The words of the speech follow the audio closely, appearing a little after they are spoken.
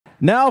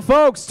Now,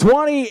 folks,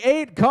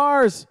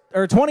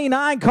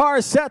 29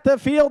 cars set the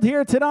field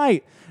here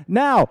tonight.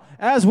 Now,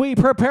 as we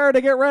prepare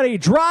to get ready,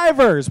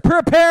 drivers,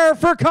 prepare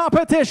for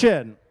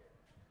competition.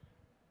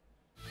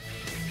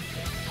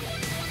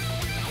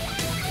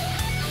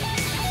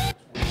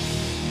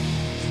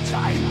 It's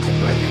time to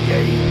play the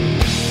game.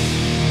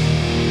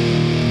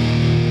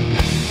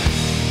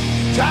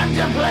 Time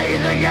to play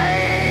the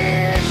game.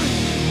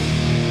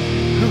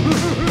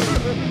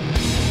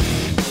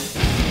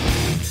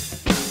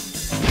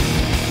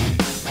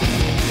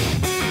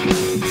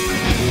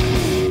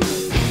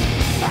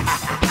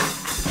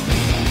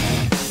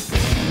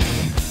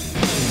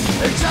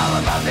 It's all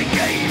about the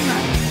game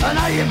and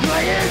how you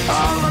play it.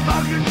 All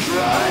about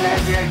control, and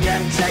if you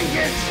can take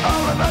it,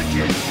 all about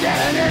your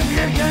debt. And if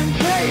you can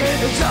pay it,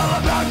 it's all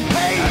about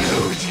pay. And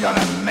who's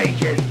gonna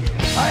make it?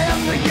 I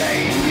am the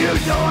game. You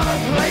don't wanna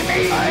play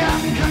me. I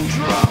am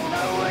control.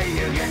 No way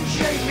you can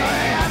shake me.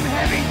 I am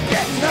heavy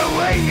debt. No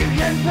way you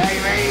can pay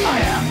me.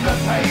 I am the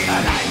pain,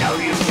 and I know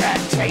you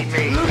can't take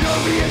me. Look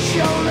over your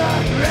shoulder,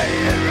 ready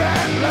to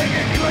run like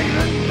a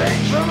Cleveland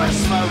bitch from a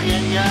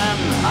smoking gun.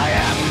 I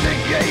am the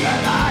game,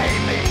 and I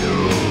make the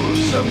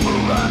rules. So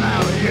move on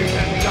out, you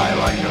can die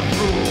like a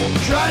fool.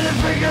 Trying to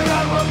figure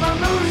out what my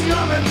move's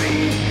gonna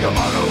be. Come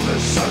on over,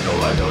 sucker,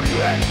 why don't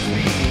you ask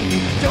me?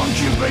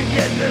 Don't you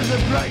forget there's a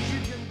price you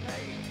can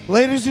pay.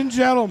 Ladies and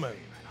gentlemen,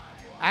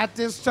 at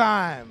this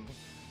time,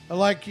 I'd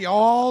like you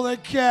all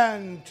that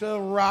can to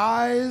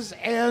rise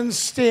and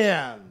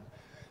stand.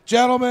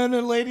 Gentlemen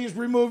and ladies,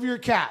 remove your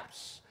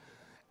caps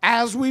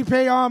as we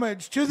pay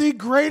homage to the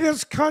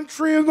greatest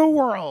country in the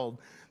world,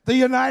 the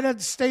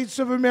United States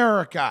of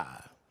America.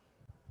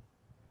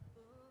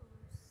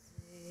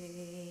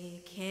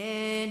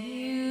 Can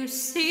you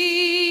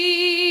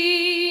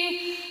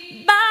see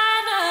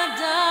by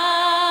the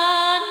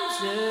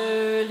dawn's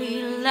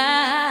early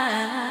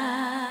light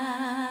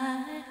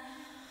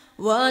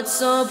what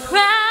so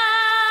proudly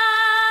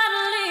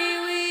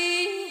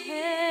we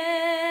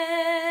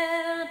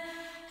hailed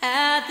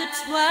at the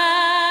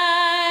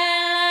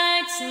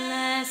twilight's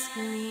last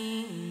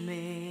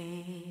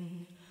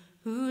gleaming,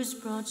 whose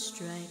broad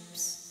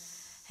stripes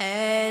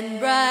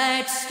and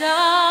bright stars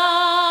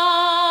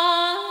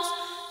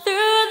through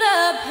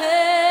the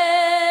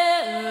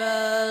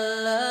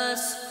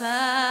perilous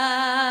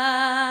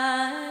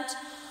fight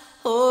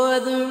o'er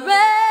the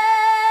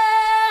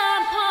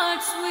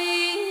ramparts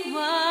we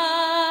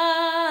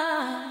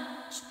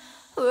watched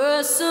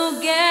were so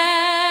gallantly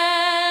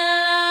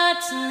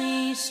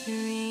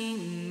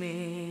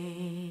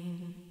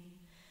streaming.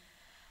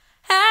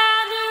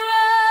 And the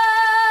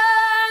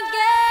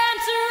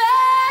rocket's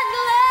red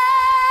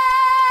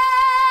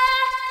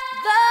glare,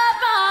 the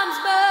bombs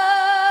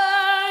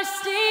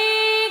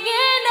bursting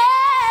in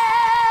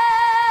air,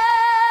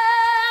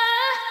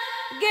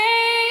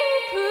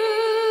 gave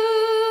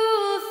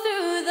proof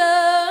through the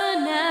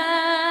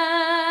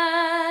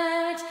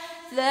night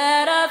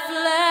that our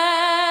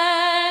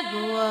flag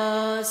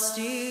was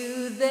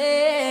still there.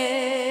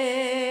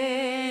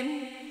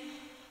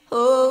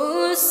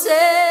 Oh,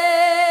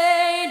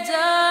 say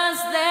does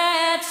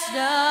that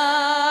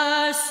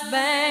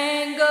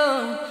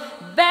star-spangled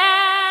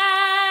banner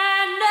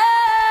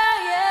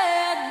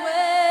yet wave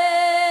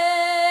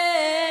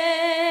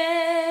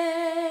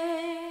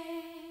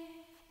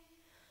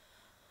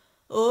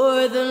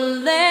o'er the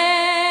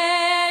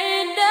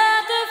land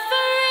of the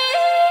free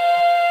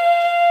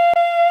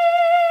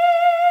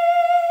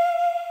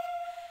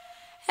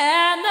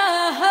and the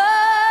home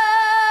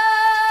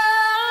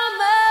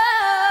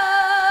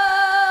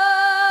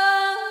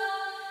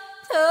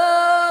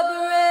of the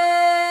brave.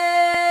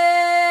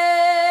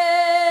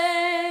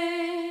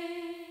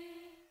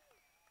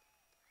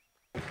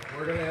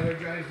 We're going to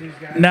energize these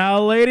guys. Now,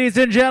 ladies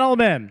and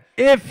gentlemen,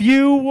 if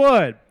you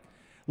would,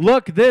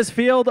 look this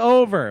field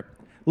over.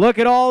 Look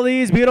at all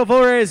these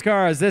beautiful race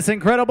cars, this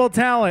incredible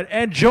talent,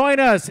 and join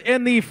us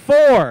in the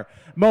 4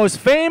 most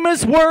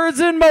famous words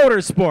in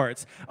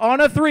motorsports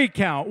on a 3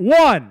 count.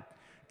 1,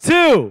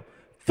 2,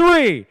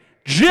 3.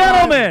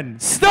 Gentlemen,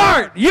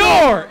 start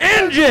your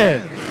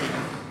engine!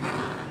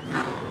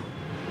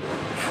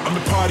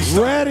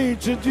 Ready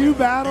to do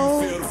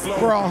battle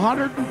for a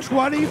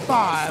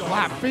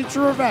 125-lap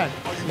feature event.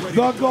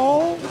 The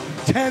goal,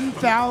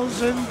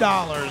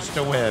 $10,000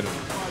 to win.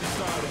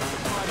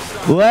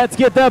 Let's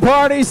get the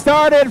party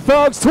started,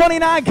 folks.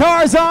 29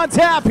 cars on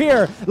tap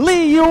here.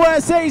 Lee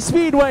USA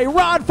Speedway,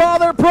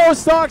 Rodfather Pro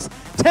Stocks,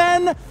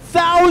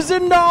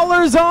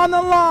 $10,000 on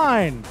the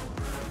line.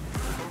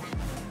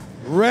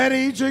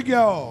 Ready to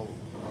go.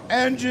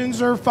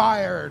 Engines are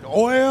fired.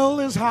 Oil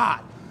is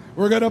hot.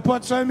 We're going to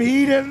put some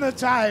heat in the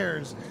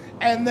tires.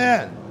 And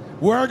then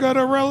we're going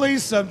to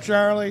release them,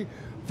 Charlie,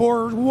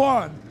 for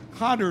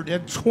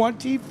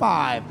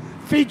 $125,000.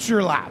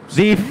 feature laps.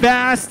 The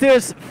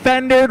fastest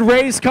fendered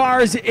race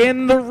cars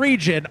in the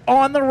region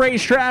on the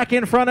racetrack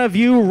in front of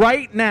you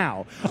right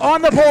now.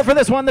 On the pole for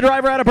this one, the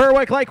driver out of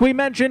Berwick, like we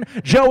mentioned,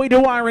 Joey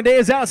DeWyrand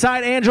is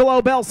outside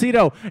Angelo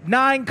Belcito.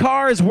 9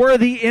 cars were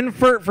the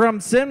invert from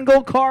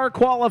single car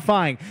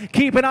qualifying.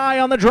 Keep an eye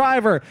on the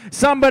driver.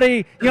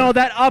 Somebody, you know,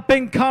 that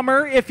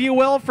up-and-comer, if you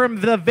will,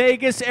 from the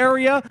Vegas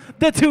area,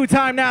 the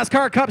 2-time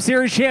NASCAR Cup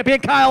Series champion,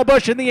 Kyle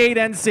Busch in the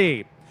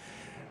 8NC.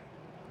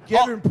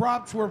 Giving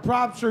props where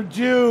props are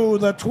due,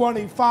 the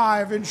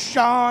 25 and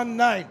Sean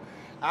Knight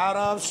out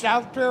of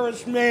South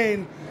Paris,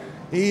 Maine.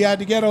 He had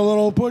to get a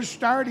little push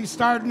start. He's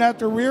starting at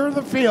the rear of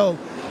the field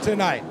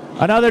tonight.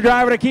 Another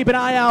driver to keep an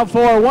eye out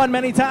for. Won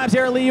many times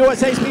here at Lee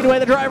USA Speedway,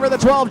 the driver of the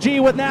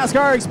 12G with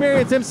NASCAR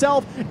experience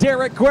himself,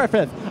 Derek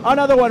Griffith.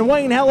 Another one,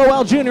 Wayne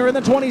Hellowell Jr. in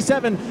the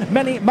 27,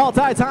 many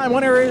multi-time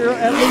winner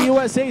at Lee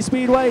USA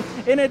Speedway.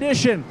 In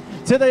addition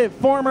to the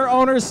former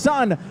owner's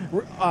son,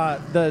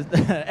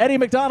 Eddie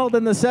McDonald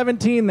in the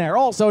 17 there.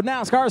 Also,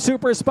 NASCAR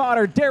super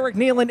spotter Derek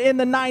Nealon in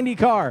the 90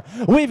 car.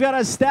 We've got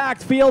a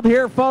stacked field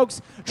here,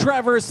 folks.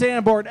 Trevor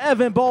Sanborn,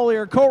 Evan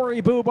Bollier,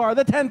 Corey Bubar,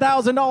 the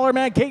 $10,000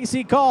 man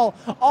Casey Call,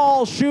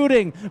 all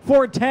shooting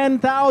for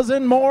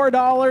 $10,000 more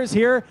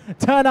here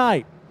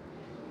tonight.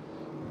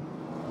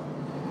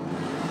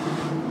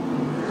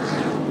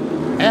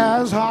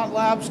 As hot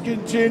laps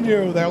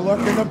continue, they're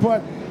looking to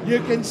put, you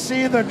can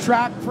see the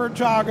track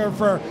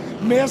photographer,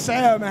 Miss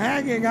M,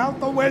 hanging out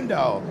the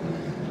window.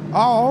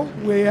 Oh,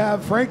 we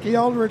have Frankie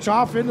Eldridge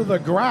off into the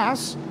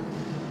grass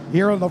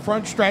here on the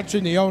front stretch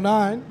in the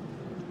 09.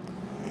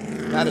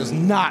 That is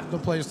not the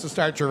place to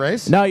start your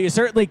race. No, you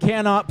certainly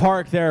cannot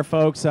park there,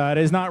 folks. It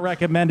is not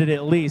recommended,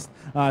 at least.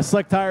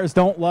 Slick tires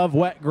don't love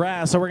wet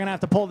grass, so we're going to have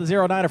to pull the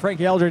 09 of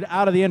Frankie Eldridge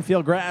out of the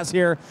infield grass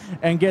here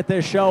and get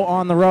this show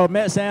on the road.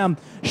 Miss M,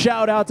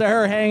 shout out to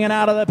her hanging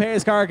out of the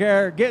pace car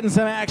here, getting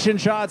some action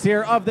shots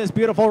here of this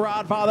beautiful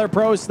Rodfather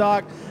Pro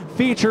Stock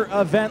feature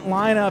event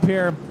lineup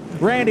here.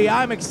 Randy,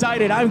 I'm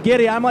excited. I'm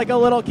giddy. I'm like a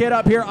little kid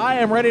up here. I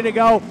am ready to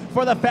go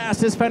for the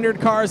fastest fendered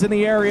cars in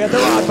the area, the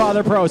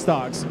Rodfather Pro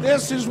Stocks.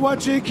 This is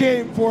what you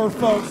came for,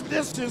 folks.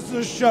 This is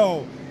the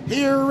show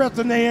here at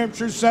the New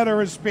Hampshire Center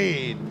of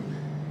Speed.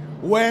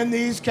 When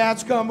these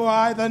cats come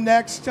by the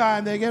next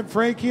time, they get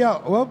Frankie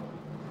out. Well,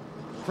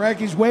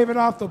 Frankie's waving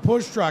off the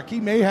push truck. He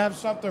may have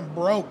something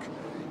broke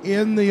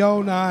in the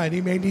 09.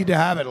 He may need to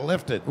have it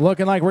lifted.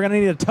 Looking like we're going to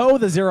need to tow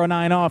the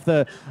 09 off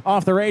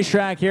the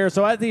racetrack here.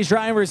 So as these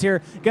drivers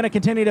here going to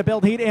continue to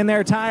build heat in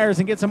their tires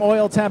and get some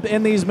oil temp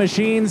in these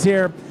machines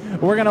here,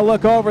 we're going to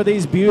look over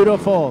these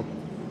beautiful,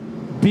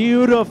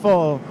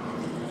 beautiful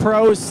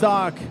Pro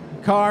Stock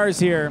cars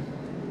here.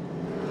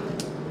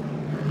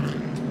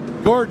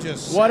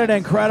 Gorgeous. What an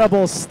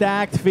incredible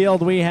stacked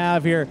field we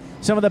have here.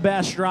 Some of the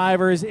best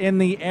drivers in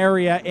the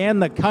area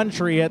and the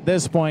country at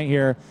this point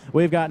here.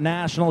 We've got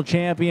national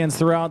champions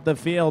throughout the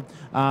field.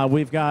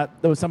 We've got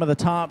some of the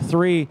top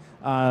 3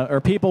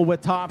 or people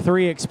with top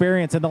 3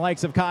 experience in the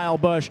likes of Kyle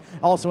Busch,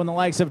 also in the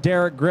likes of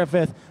Derek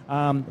Griffith,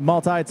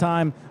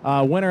 multi-time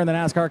winner in the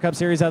NASCAR Cup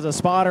Series as a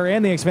spotter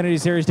and the Xfinity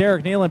Series.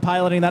 Derek Nealon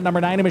piloting that number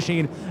 90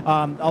 machine.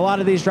 A lot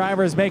of these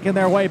drivers making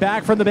their way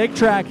back from the big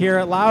track here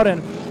at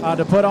Loudon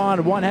to put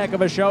on one heck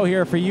of a show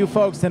here for you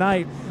folks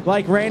tonight.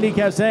 Like Randy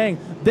kept saying,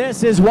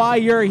 this is why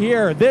you're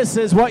here. This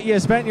is what you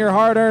spent your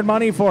hard-earned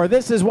money for.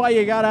 This is why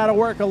you got out of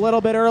work a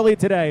little bit early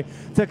today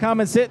to come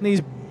and sit in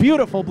these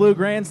beautiful blue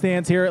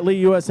grandstands here at Lee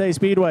USA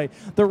Speedway.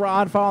 The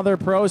Rodfather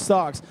Pro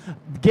Stocks,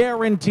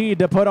 guaranteed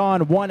to put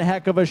on one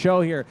heck of a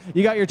show here.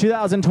 You got your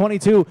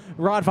 2022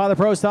 Rodfather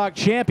Pro Stock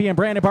champion,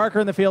 Brandon Parker,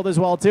 in the field as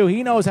well, too.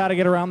 He knows how to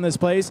get around this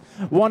place.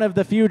 One of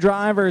the few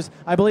drivers,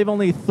 I believe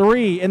only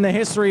 3 in the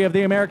history of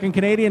the American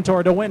Canadian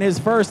Tour to win his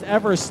first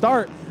ever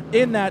start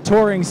in that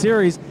touring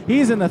series.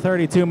 He's in the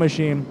 32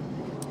 machine.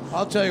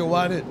 I'll tell you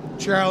what,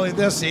 Charlie,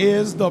 this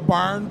is the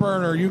barn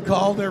burner. You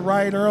called it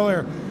right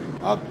earlier.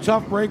 A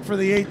tough break for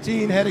the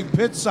 18 heading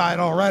pit side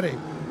already.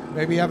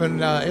 Maybe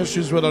having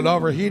issues with an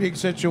overheating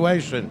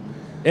situation.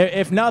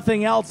 If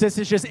nothing else, this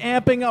is just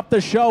amping up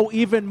the show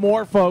even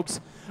more,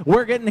 folks.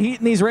 We're getting heat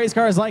in these race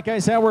cars. Like I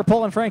said, we're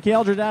pulling Frankie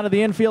Eldridge out of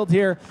the infield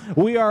here.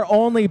 We are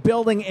only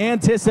building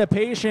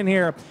anticipation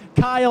here.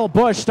 Kyle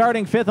Busch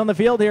starting 5th on the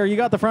field here. You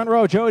got the front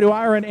row, Joey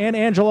DeWyrand and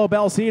Angelo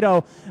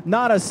Belcito.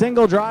 Not a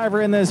single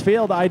driver in this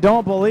field, I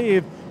don't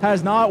believe,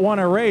 has not won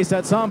a race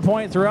at some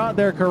point throughout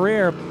their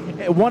career.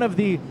 One of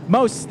the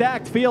most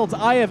stacked fields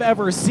I have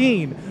ever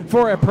seen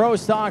for a Pro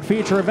Stock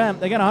feature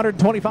event. Again,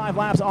 125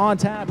 laps on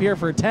tap here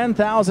for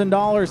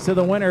 $10,000 to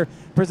the winner,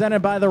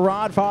 presented by the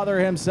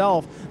Rodfather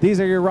himself.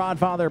 These are your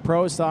Rodfather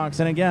Pro Stocks.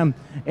 And again,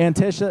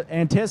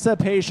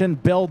 anticipation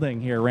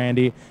building here,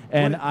 Randy.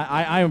 And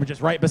I am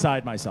just right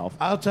beside myself.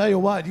 I'll tell you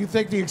what, you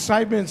think the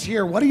excitement's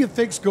here. What do you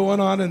think's going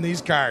on in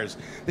these cars?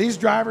 These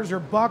drivers are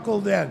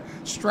buckled in,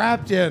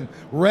 strapped in,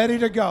 ready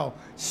to go,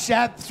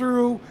 sat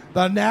through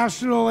the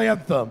national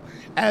anthem,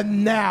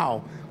 and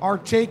now are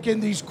taking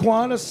these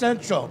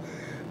quintessential,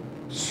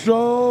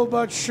 so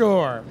but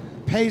sure,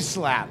 pace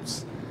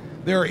laps.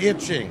 They're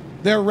itching.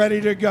 They're ready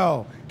to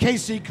go.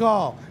 Casey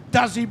Call,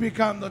 Does he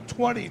become the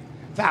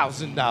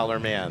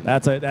 $20,000 man?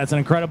 That's an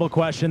incredible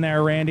question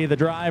there, Randy. The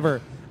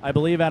driver, I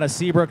believe, out of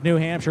Seabrook, New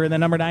Hampshire, and the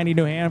number 90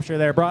 New Hampshire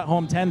there, brought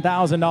home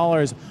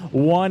 $10,000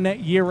 1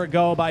 year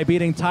ago by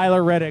beating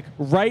Tyler Reddick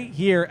right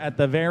here at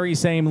the very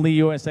same Lee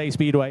USA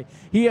Speedway.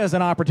 He has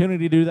an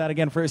opportunity to do that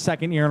again for his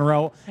second year in a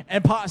row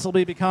and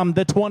possibly become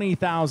the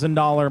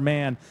 $20,000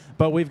 man.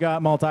 But we've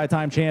got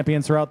multi-time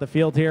champions throughout the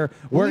field here.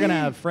 We're going to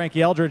have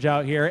Frankie Eldridge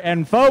out here.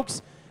 And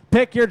folks,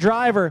 pick your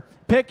driver.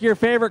 Pick your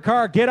favorite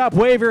car. Get up,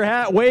 wave your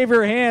hat, wave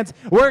your hands.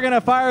 We're going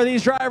to fire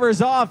these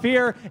drivers off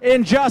here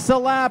in just a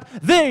lap.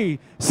 They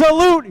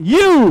salute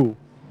you.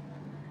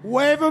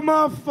 Wave them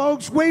up,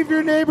 folks. Wave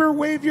your neighbor,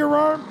 wave your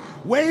arm,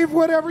 wave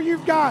whatever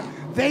you've got.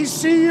 They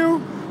see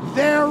you.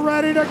 They're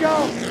ready to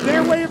go.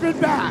 They're waving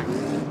back.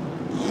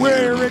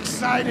 We're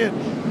excited.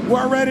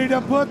 We're ready to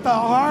put the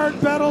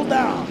hard pedal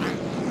down.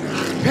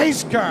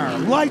 Pace car,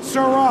 lights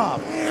are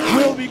off.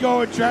 We'll be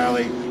going,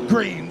 Charlie.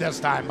 Green this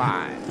time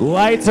by.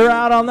 Lights are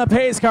out on the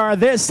pace car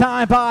this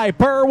time by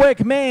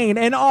Berwick, Maine,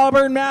 and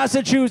Auburn,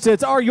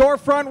 Massachusetts are your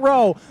front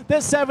row. The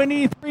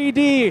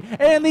 73D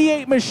and the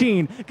 8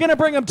 machine gonna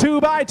bring them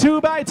 2 by 2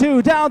 by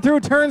 2 down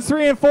through turns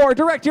 3 and 4.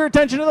 Direct your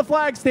attention to the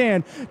flag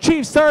stand.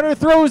 Chief Starter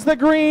throws the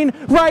green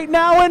right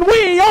now, and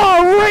we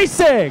are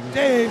racing.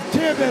 Dave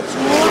Tibbetts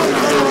runs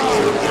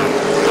around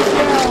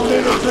down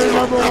into turn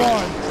number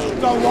 1.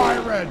 The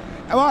Wyron.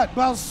 What?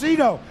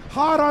 Balsito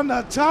hot on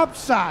the top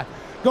side.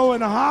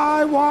 Going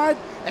high, wide,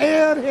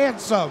 and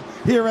handsome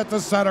here at the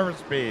center of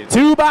speed.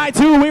 2 by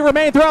 2, we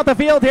remain throughout the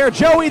field here.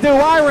 Joey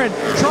DeWyron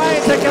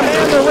trying to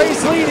command the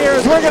race lead here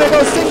as we're going to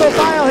go single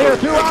file here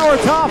through our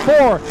top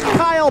 4.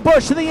 Kyle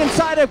Busch to the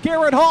inside of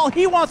Garrett Hall.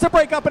 He wants to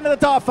break up into the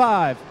top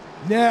 5.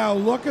 Now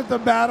look at the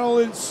battle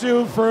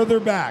ensue further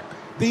back.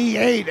 The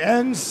 8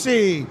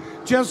 NC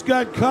just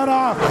got cut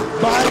off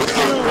by 2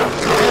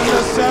 in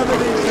the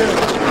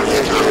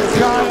 72.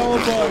 Kyle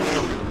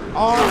Busch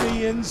on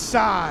the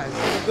inside.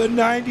 The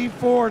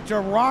 94 to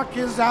rock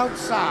his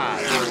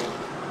outside.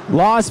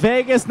 Las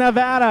Vegas,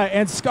 Nevada,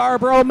 and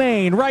Scarborough,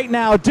 Maine right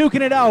now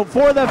duking it out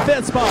for the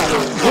 5th spot.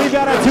 We've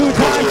got a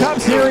 2-time Cup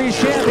Series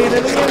champion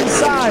to the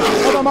inside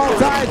of a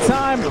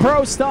multi-time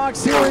Pro Stock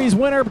Series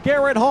winner,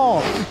 Garrett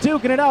Hall.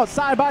 Duking it out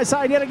side by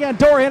side yet again,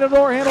 door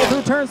handle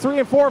through turns 3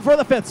 and 4 for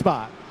the 5th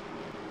spot.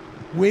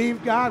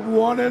 We've got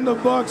 1 in the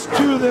books,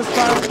 2 this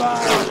time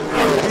by.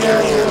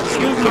 And,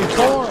 excuse me,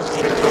 4.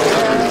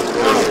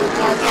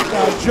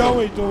 And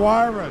Joey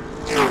DeWyron.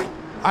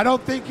 I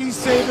don't think he's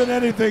saving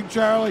anything,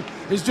 Charlie.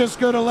 He's just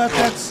going to let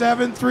that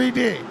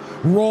 7-3D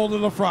roll to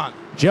the front.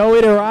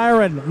 Joey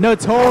DeWyron,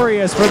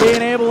 notorious for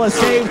being able to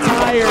save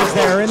tires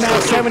there in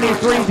that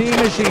 73D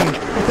machine.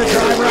 The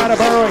driver out of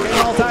Berwick,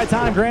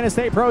 multi-time Granite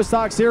State Pro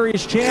Stock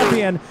Series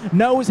champion,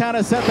 knows how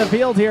to set the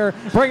field here.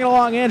 Bringing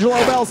along Angelo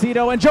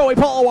Belcito and Joey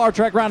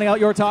Polowarchek rounding out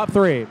your top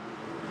 3.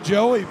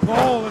 Joey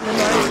Pole in the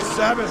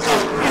 97.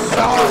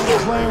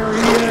 Solid player he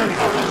is.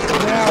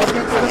 Now gets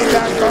to the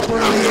back bumper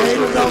in the 8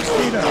 of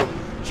Belcito.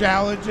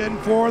 Challenging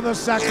for the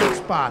 2nd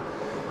spot.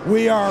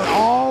 We are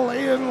all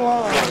in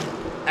line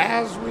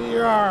as we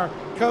are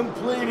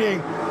completing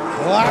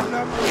lap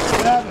number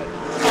 7.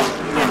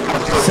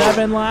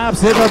 7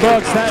 laps in the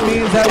books. That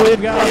means that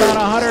we've got about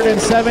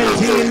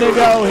 117 to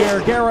go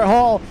here. Garrett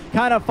Hall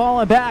kind of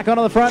falling back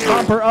onto the front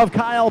bumper of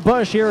Kyle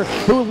Busch here,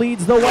 who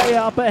leads the way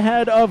up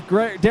ahead of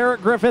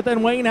Derek Griffith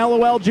and Wayne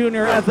Hellowell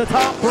Jr. as the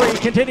top 3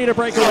 continue to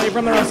break away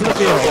from the rest of the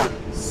field.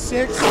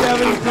 6,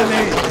 7,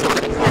 and 8.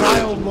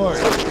 Kyle Busch,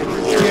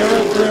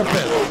 Derek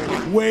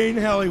Griffith, Wayne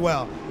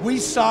Hellowell. We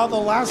saw the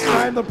last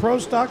time the Pro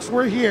Stocks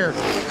were here,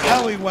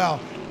 Hellowell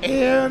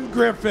and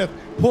Griffith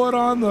put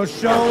on the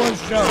show and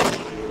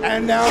show.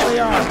 And now they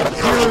are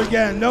here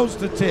again, nose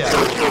to tip.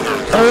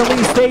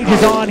 Early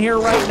stages on here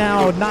right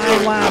now.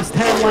 9 laps,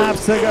 10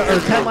 laps to go, or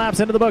 10 laps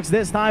into the books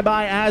this time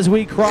by as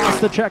we cross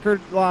the checkered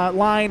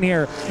line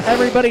here.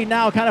 Everybody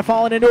now kind of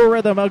falling into a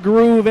rhythm, a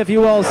groove, if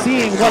you will,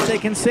 seeing what they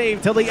can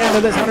save till the end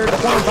of this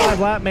 125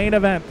 lap main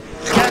event.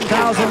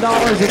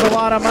 $10,000 is a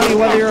lot of money,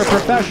 whether you're a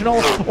professional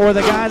or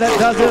the guy that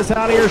does this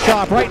out of your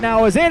shop. Right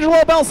now is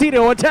Angelo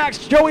Belcito attacks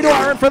Joey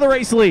DeWyron for the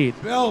race lead.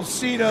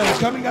 Belcito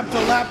coming up to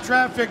lap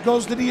traffic,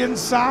 goes to the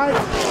inside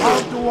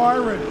of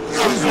DeWyron.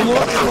 He's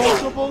looked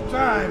multiple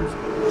times.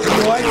 He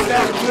likes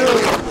that blue.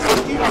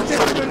 Keeps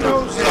sticking the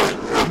nose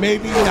in.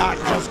 Maybe not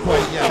just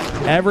quite yet.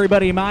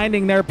 Everybody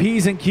minding their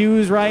P's and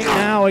Q's right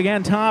now.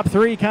 Again, top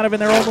 3 kind of in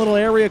their own little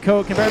area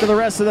code compared to the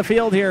rest of the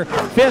field here.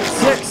 5th,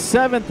 6th,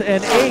 7th,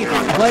 and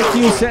 8th. Like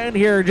you said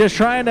here, just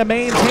trying to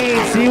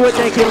maintain, see what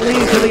they can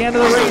lead to the end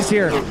of the race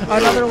here.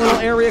 Another little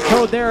area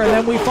code there, and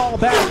then we fall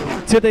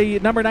back to the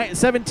number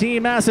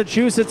 17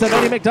 Massachusetts of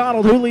Eddie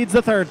McDonald, who leads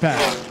the 3rd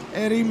pack.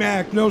 Eddie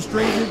Mack, no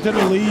stranger to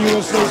the Lee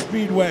USA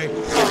Speedway.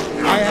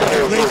 I had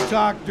a great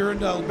talk during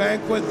the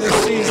banquet this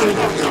season.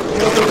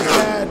 His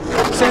dad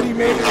said he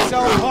made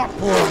himself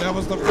popcorn. That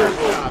was the first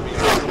job.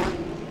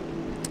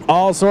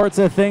 All sorts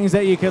of things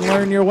that you can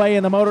learn your way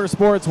in the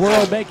motorsports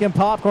world. Making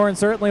popcorn,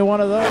 certainly one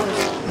of those.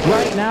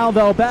 Right now,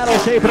 though, battle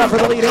shaping up for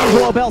the lead.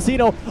 Angelo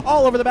Belcito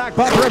all over the back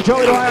bumper of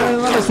Joey Dwyer,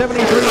 and number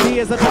 73B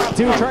is the top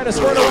two, trying to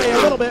squirt away a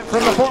little bit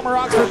from the former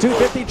Oxford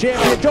 250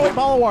 champion, Joey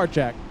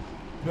Polowarchuk.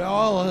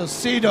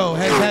 Belcito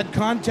has had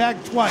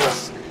contact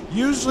twice.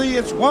 Usually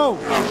it's, whoa,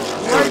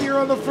 right here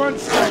on the front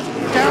stretch.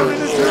 Down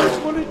into turns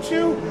 1 and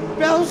 2.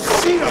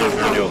 Belcito's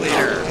the new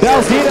leader.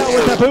 Belcito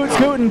with the boot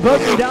scooting,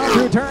 booking down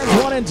through turns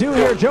 1 and 2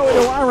 here. Joey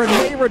Dwyer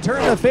may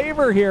return the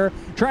favor here,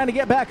 trying to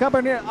get back up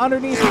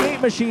underneath the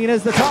 8 machine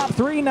as the top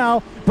three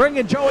now,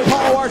 bringing Joey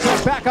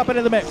Polowarchuk back up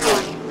into the mix.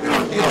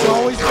 It's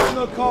always been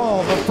the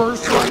call. The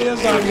first one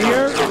is I'm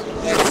here.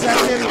 The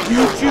second,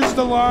 you choose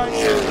the line.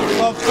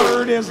 The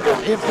third is,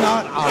 if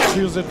not, I'll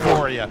choose it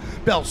for you.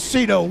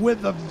 Belcito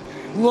with the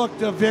look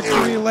to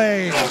victory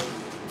lane.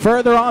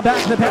 Further on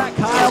back to the pack,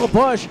 Kyle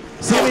Busch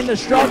seeming to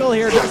struggle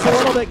here just a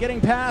little bit,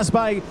 getting passed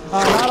by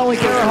not only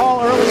Garrett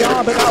Hall early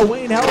on, but now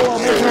Wayne Hellwell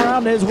making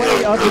around his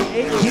way of the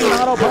 18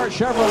 Auto Parts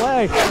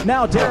Chevrolet.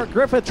 Now Derek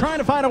Griffith trying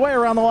to find a way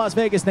around the Las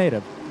Vegas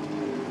native.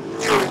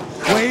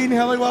 Wayne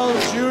Hellwell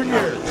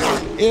Jr.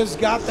 has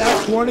got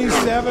that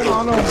 27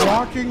 on a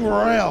rocking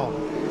rail.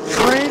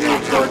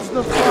 Training towards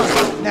the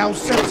front. Now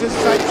sets his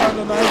sights on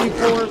the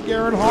 94 of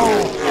Garrett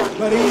Hall.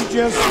 But he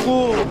just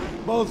fooled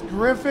both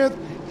Griffith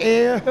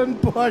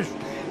and Busch.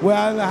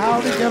 Well,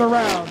 how to get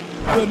around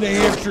the New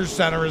Hampshire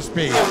center of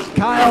speed.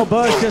 Kyle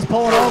Busch just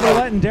pulling over,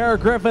 letting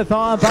Derek Griffith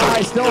on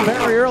by. Still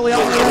very early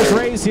on in this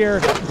race here.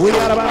 We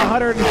got about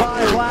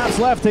 105 laps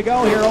left to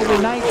go here. Only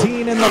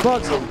 19 in the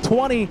books.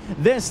 20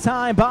 this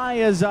time by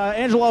as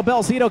Angelo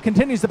Belcito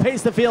continues to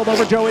pace the field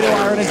over Joey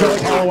Dwyer and Joey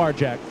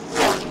Polowarchuk.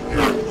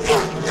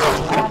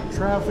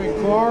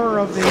 Traffic car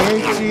of the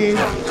 18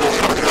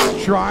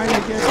 trying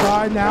to get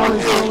by. Now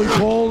is Joey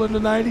Pole in the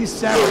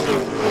 97.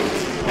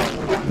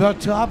 The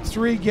top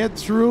three get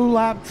through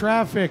lap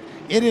traffic.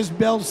 It is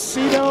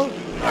Belcito,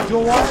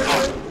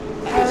 Dwyer,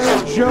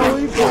 and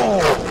Joey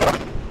Pole.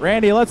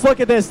 Randy, let's look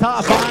at this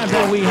top five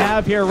that we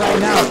have here right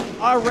now.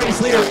 Our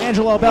race leader,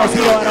 Angelo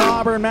Belcito out of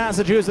Auburn,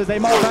 Massachusetts, a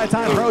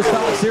multi-time Pro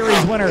Stock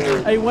Series winner,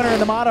 a winner in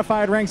the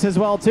modified ranks as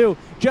well, too.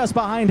 Just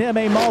behind him,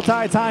 a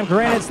multi-time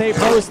Granite State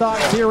Pro Stock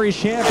Series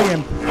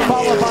champion,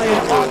 followed by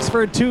an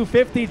Oxford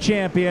 250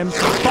 champion,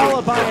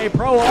 followed by a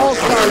Pro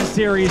All-Star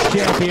Series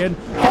champion,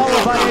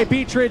 followed by a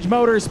Beach Ridge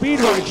Motor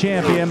Speedway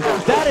champion.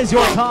 That is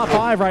your top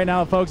five right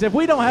now, folks. If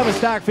we don't have a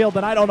stack field,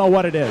 then I don't know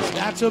what it is.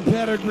 That's a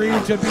pedigree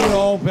to beat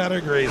all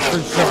pedigrees,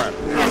 for sure.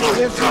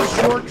 This is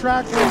short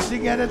track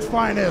racing at its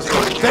finest.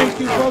 Thank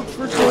you, folks,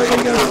 for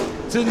joining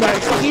us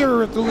tonight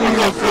here at the Lee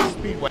USA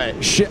Speedway,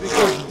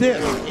 because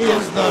this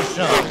is the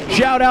show.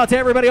 Shout out to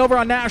everybody over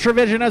on NASCAR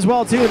Vision as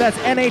well, too. That's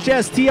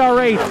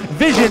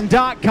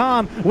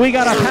NHSTRAvision.com. We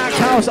got a packed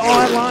house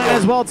online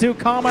as well, too.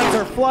 Comments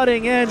are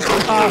flooding in.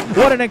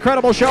 What an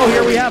incredible show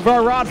here. We have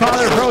our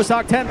Rodfather Pro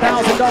Stock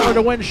 $10,000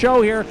 to win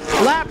show here.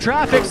 Lap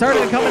traffic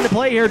starting to come into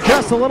play here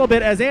just a little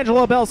bit as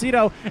Angelo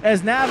Belcito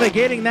is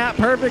navigating that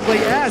perfectly,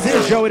 as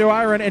is Joey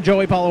Dwyer and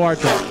Joey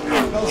Polowarchuk.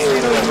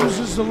 Belcito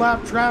uses the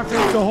lap traffic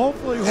to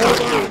hopefully hold on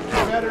to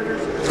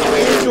competitors.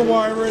 And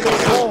Dwyer in the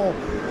pole.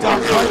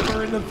 Doc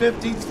Piper in the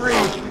 53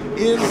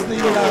 is the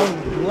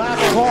lap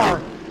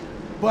car.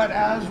 But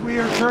as we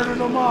are turning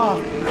them off,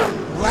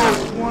 lap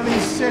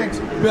 26,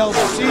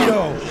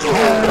 Belcito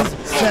has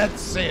set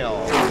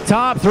sail.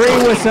 Top three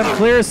with some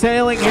clear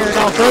sailing here.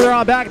 Now further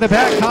on back the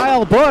pack,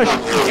 Kyle Busch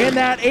in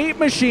that 8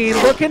 machine,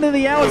 looking to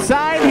the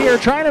outside here,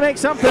 trying to make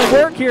something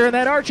work here in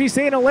that Archie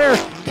St. Hilaire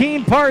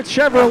Keen Parts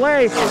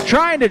Chevrolet,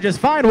 trying to just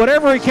find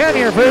whatever he can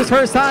here for his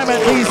first time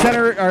at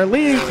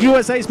Lee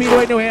USA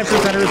Speedway, New Hampshire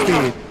Center of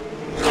Speed.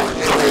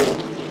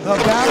 The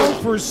battle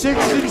for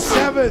 6th and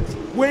 7th.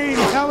 Wayne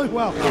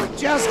Hellwell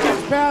just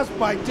gets passed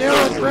by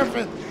Derek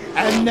Griffith,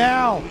 and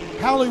now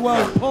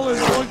Hellwell pulling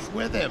Busch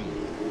with him.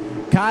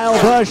 Kyle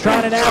Busch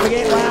trying to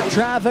navigate lap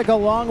traffic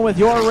along with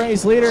your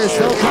race leader,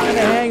 still trying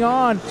to hang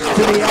on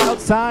to the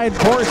outside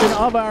portion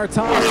of our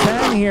top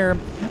 10 here.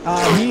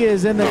 He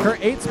is in the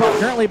 8th spot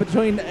currently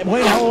between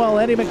Wayne Hellwell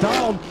and Eddie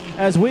McDonald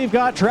as we've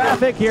got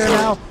traffic here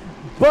now.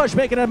 Busch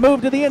making a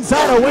move to the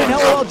inside of Wayne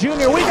Hellwell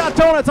Jr. We got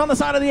donuts on the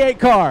side of the 8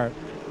 car.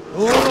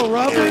 Oh,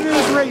 rubbing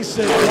is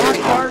racing. Black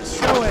cards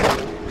showing.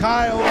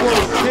 Kyle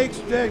Busch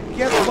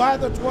gets by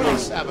the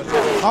 27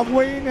 of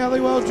Wayne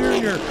Hellwell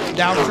Jr.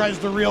 Now tries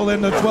to reel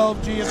in the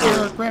 12G of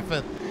Derek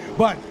Griffith.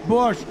 But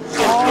Busch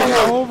all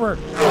over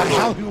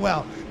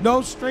Hellwell.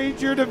 No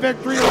stranger to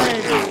victory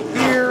lane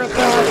here at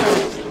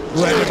the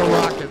ready to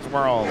rock its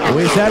world.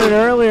 We said it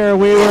earlier,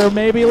 we were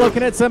maybe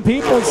looking at some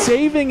people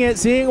saving it,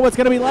 seeing what's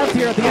going to be left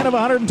here at the end of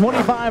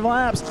 125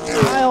 laps.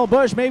 Kyle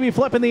Busch maybe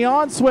flipping the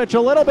on switch a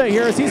little bit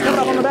here as he's coming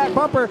up on the back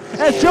bumper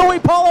as Joey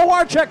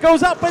Polowarchuk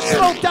goes up and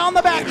smoke down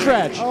the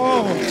backstretch.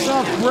 Oh,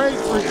 tough break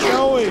for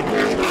Joey.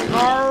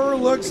 Car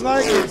looks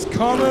like it's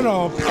coming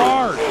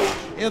apart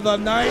in the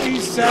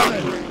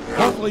 97.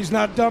 Hopefully he's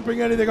not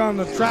dumping anything on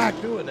the track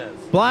doing this.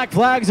 Black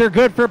flags are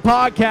good for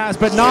podcasts,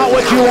 but not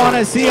what you want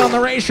to see on the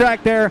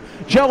racetrack there.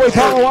 Joey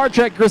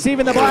Polowarczyk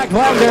receiving the black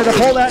flag there to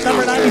pull that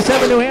number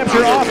 97 New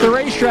Hampshire off the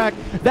racetrack.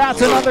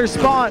 That's another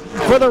spot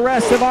for the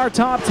rest of our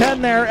top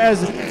 10 there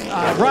as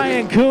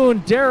Ryan Kuhn,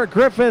 Derek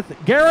Griffith,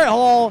 Garrett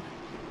Hall,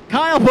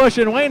 Kyle Busch,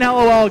 and Wayne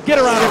Hallowell get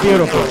around it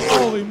beautiful.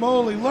 Holy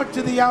moly, look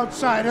to the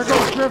outside. There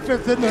goes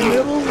Griffith in the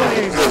middle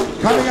lane,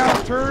 coming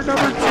out turn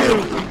number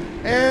 2.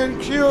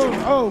 And Kuhn,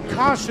 oh,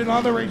 caution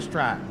on the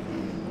racetrack.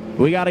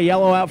 We got a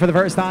yellow out for the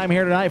first time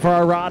here tonight for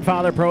our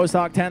Rodfather Pro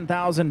Stock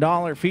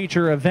 $10,000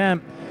 feature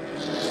event.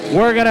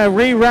 We're going to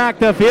re-rack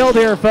the field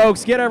here,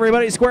 folks. Get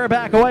everybody square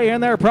back away in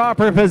their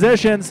proper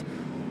positions.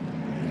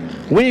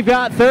 We've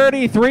got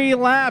 33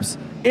 laps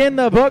in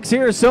the books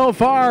here so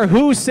far.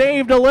 Who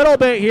saved a little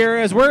bit here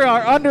as we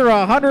are under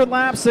 100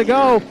 laps to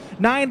go,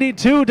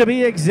 92 to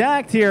be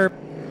exact here.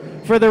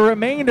 For the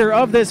remainder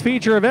of this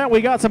feature event,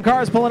 we got some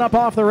cars pulling up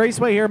off the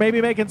raceway here,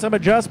 maybe making some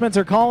adjustments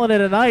or calling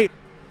it a night.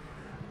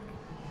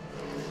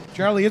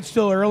 Charlie, it's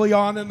still early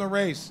on in the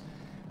race.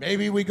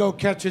 Maybe we go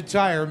catch a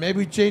tire.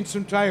 Maybe change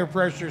some tire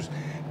pressures.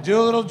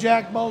 Do a little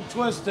jack bolt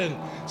twisting.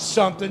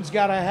 Something's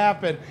got to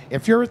happen.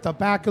 If you're at the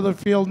back of the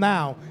field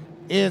now,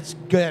 it's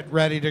get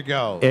ready to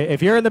go.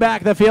 If you're in the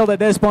back of the field at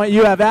this point,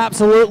 you have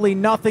absolutely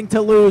nothing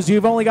to lose.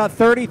 You've only got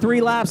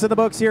 33 laps in the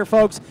books here,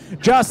 folks.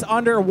 Just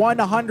under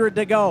 100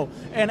 to go.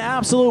 An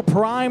absolute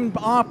prime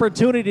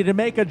opportunity to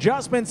make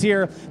adjustments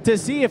here to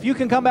see if you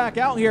can come back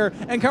out here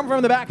and come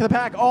from the back of the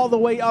pack all the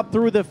way up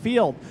through the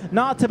field.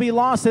 Not to be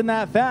lost in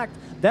that fact.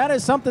 That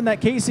is something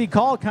that Casey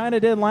Call kind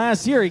of did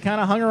last year. He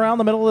kind of hung around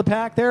the middle of the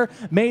pack there,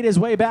 made his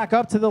way back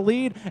up to the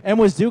lead, and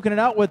was duking it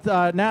out with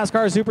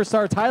NASCAR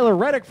superstar Tyler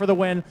Reddick for the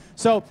win.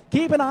 So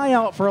keep an eye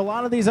out for a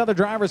lot of these other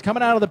drivers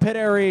coming out of the pit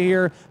area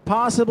here,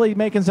 possibly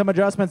making some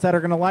adjustments that are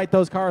going to light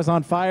those cars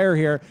on fire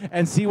here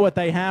and see what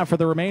they have for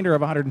the remainder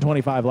of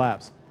 125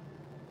 laps.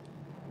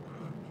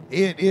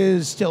 It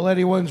is still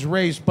anyone's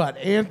race, but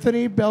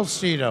Anthony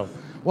Belcito,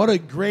 what a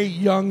great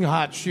young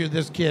hot shoe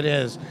this kid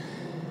is.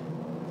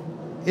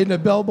 In the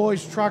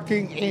Bellboys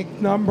Trucking Inc.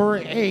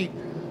 number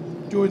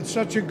 8, doing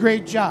such a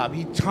great job.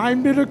 He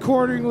timed it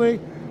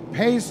accordingly,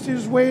 paced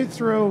his way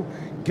through,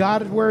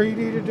 got it where he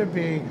needed to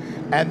be,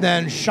 and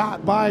then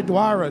shot by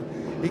Dwyer.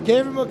 He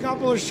gave him a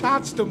couple of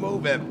shots to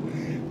move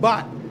him,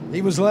 but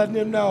he was letting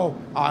him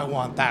know, I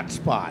want that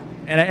spot.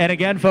 And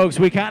again, folks,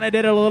 we kind of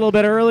did it a little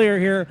bit earlier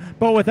here,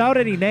 but without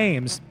any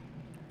names,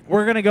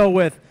 we're going to go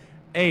with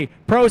a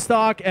Pro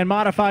Stock and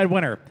Modified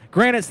winner.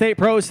 Granite State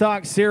Pro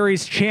Stock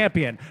Series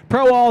champion,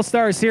 Pro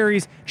All-Star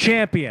Series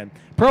champion,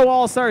 Pro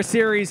All-Star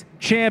Series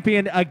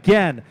champion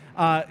again,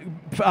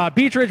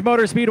 Beach Ridge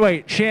Motor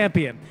Speedway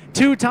champion,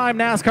 2-time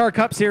NASCAR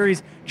Cup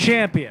Series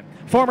champion,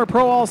 former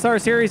Pro All-Star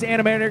Series and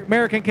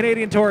American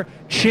Canadian Tour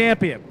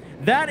champion.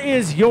 That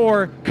is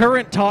your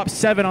current top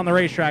 7 on the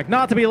racetrack.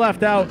 Not to be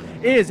left out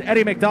is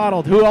Eddie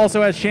McDonald, who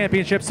also has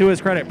championships to his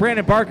credit.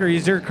 Brandon Barker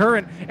is your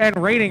current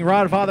and reigning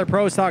Rodfather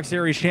Pro Stock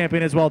Series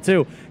champion as well,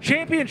 too.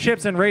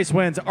 Championships and race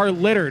wins are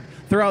littered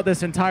throughout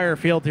this entire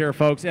field here,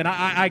 folks. And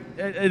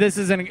this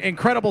is an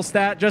incredible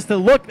stat just to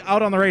look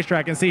out on the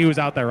racetrack and see who's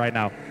out there right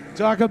now.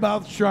 Talk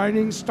about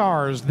shining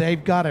stars.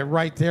 They've got it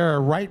right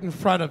there, right in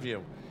front of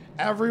you.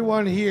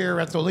 Everyone here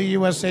at the Lee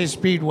USA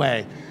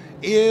Speedway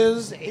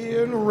is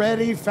in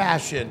ready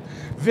fashion.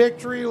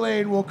 Victory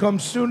lane will come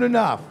soon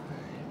enough,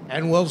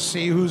 and we'll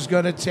see who's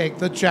going to take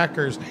the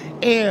checkers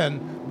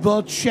and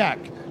the check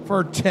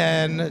for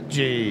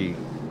 10G.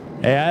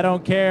 Hey, I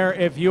don't care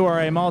if you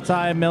are a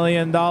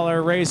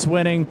multi-million-dollar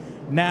race-winning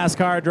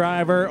NASCAR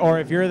driver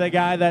or if you're the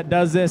guy that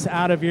does this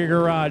out of your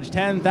garage.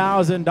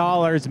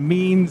 $10,000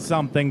 means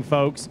something,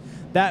 folks.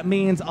 That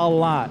means a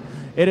lot.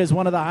 It is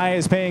one of the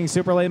highest-paying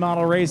super late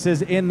model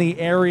races in the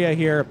area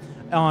here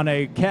on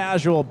a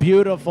casual,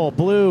 beautiful,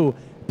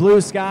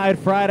 blue-skied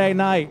Friday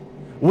night.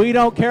 We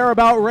don't care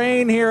about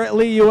rain here at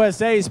Lee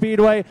USA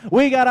Speedway.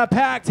 We got a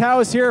packed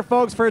house here,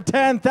 folks, for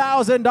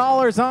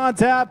 $10,000 on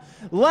tap.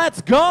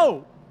 Let's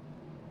go!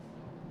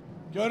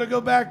 Gonna go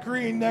back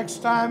green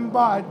next time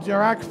by.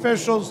 Track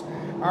officials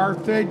are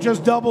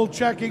just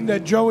double-checking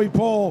that Joey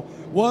Pole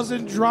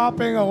wasn't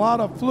dropping a lot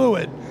of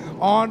fluid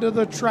onto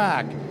the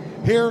track.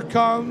 Here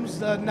comes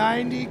the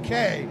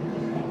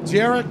 90K.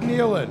 Derek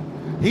Nealon.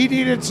 He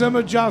needed some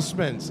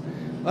adjustments.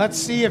 Let's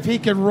see if he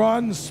can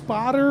run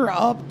spotter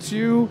up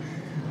to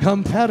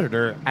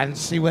competitor and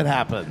see what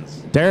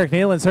happens. Derek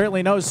Nealon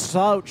certainly no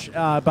slouch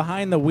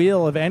behind the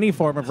wheel of any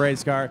form of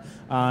race car.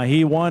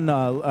 He won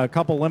a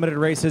couple limited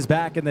races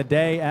back in the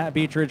day at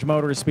Beach Ridge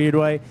Motor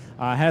Speedway.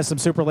 Has some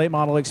super late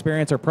model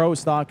experience or pro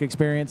stock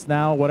experience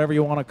now, whatever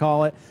you want to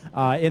call it,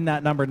 in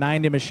that number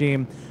 90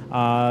 machine.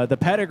 The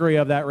pedigree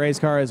of that race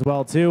car as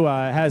well, too.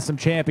 Has some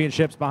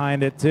championships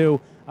behind it,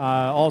 too.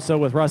 Also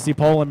with Rusty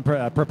Poland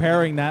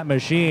preparing that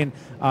machine.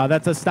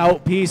 That's a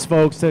stout piece,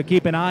 folks, to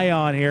keep an eye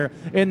on here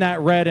in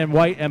that red and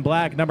white and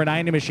black number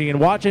 90 machine.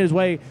 Watch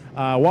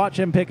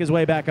him pick his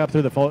way back up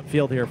through the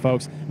field here,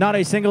 folks. Not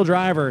a single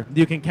driver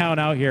you can count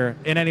out here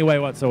in any way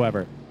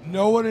whatsoever.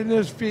 No one in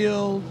this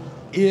field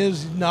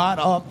is not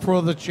up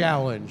for the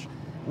challenge.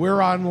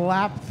 We're on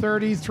lap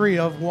 33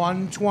 of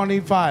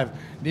 125.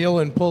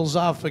 Nealon pulls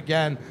off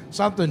again.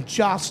 Something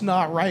just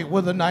not right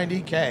with a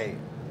 90K.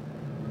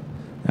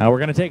 Now we're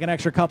going to take an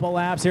extra couple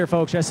laps here,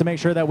 folks, just to make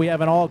sure that we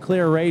have an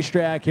all-clear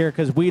racetrack here,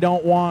 because we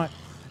don't want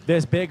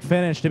this big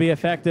finish to be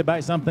affected by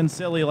something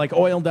silly like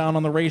oil down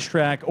on the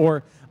racetrack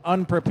or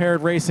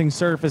unprepared racing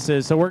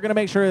surfaces. So we're going to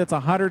make sure that's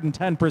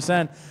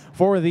 110%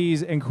 for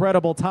these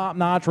incredible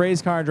top-notch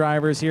race car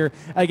drivers here.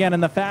 Again, in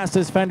the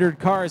fastest fendered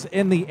cars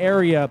in the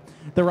area,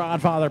 the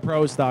Rodfather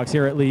Pro Stocks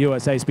here at Lee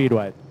USA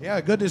Speedway.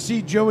 Yeah, good to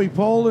see Joey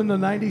Pole in the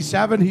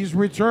 97. He's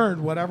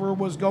returned. Whatever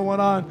was going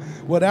on,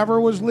 whatever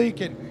was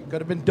leaking,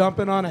 could have been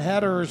dumping on a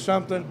header or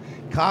something,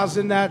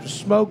 causing that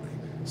smoke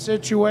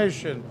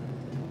situation.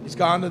 He's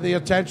gone to the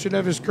attention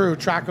of his crew.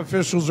 Track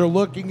officials are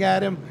looking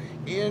at him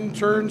in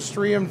turns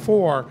 3 and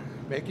 4,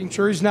 making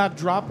sure he's not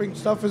dropping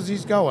stuff as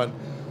he's going.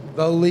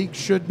 The leak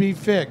should be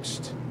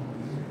fixed.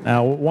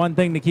 Now, one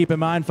thing to keep in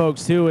mind,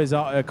 folks, too, is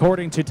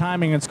according to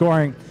timing and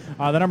scoring,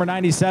 the number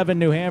 97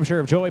 New Hampshire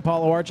of Joey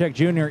Polowarczyk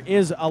Jr.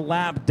 is a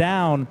lap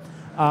down.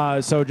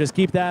 So just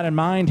keep that in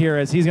mind here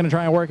as he's going to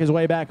try and work his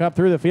way back up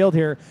through the field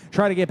here,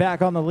 try to get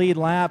back on the lead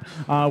lap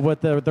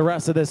with the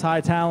rest of this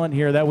high talent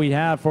here that we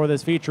have for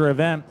this feature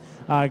event.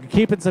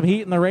 Keeping some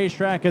heat in the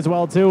racetrack as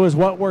well, too, is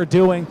what we're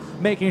doing,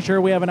 making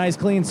sure we have a nice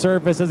clean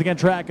surface as, again,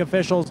 track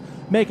officials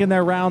making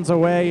their rounds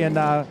away.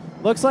 And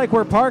looks like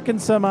we're parking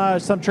some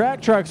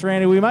track trucks,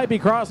 Randy. We might be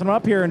crossing them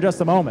up here in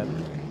just a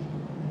moment.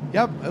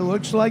 Yep, it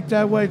looks like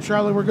that way,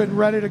 Charlie. We're getting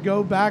ready to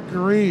go back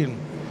green.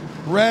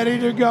 Ready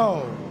to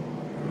go.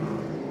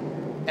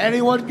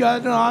 Anyone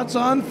got an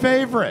odds-on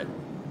favorite?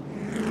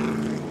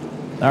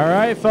 All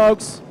right,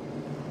 folks.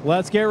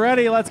 Let's get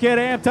ready. Let's get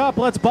amped up.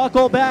 Let's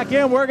buckle back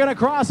in. We're going to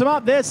cross them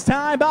up this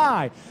time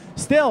by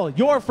still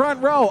your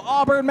front row,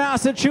 Auburn,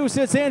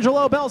 Massachusetts,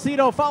 Angelo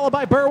Belcito, followed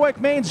by Berwick,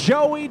 Maine's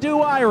Joey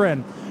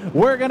Duiron.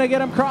 We're going to get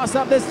them crossed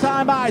up this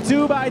time by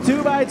 2 by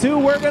 2 by 2.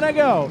 We're going to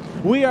go.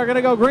 We are going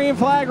to go green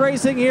flag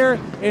racing here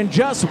in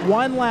just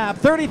one lap.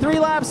 33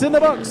 laps in the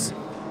books.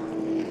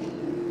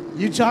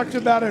 You talked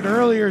about it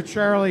earlier,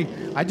 Charlie.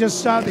 I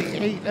just saw the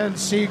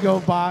 8NC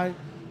go by.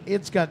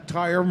 It's got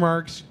tire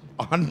marks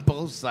on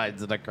both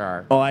sides of the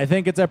car. Well, I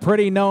think it's a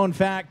pretty known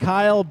fact.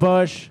 Kyle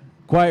Busch,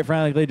 quite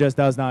frankly, just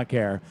does not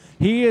care.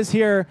 He is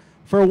here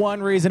for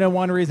one reason and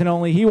one reason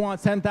only. He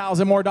wants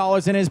 $10,000 more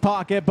in his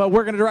pocket, but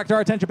we're going to direct our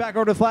attention back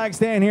over to the flag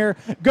stand here.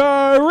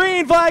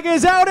 Green flag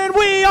is out, and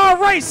we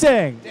are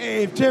racing.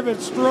 Dave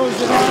Tibbetts throws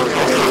it out.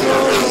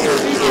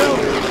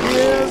 He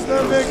is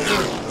the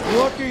victor,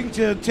 looking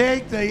to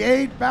take the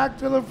 8 back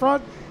to the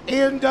front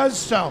and does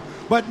so.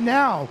 But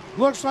now,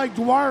 looks like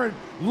Duiron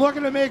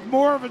looking to make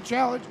more of a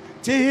challenge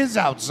to his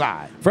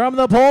outside. From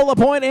the pole, the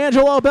point,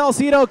 Angelo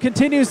Belcito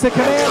continues to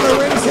command the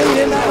race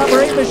lead in that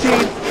number 8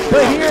 machine.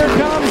 But here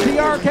comes the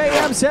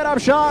RKM setup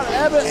shot.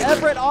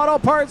 Everett Auto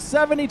Parts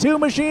 72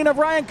 machine of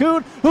Ryan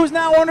Kuhn, who's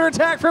now under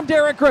attack from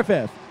Derek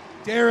Griffith.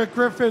 Derek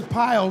Griffith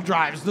pile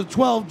drives the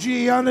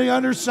 12G on the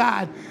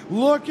underside,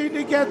 looking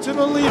to get to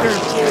the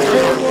leaders.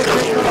 They will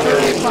take the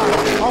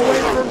 35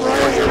 away from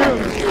Ryan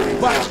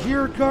Kuhn. But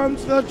here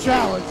comes the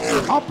challenge.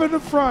 Up in the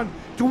front,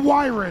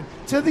 Duiron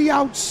to the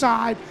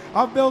outside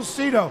of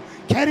Belcito.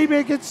 Can he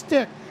make it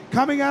stick?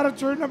 Coming out of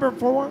turn number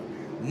 4?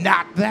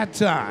 Not that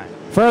time.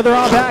 Further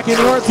on back in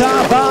your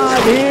top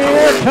 5,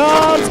 here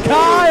comes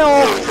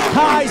Kyle.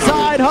 High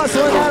side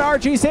hustling that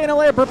Archie St.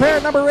 Hilaire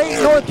prepared, number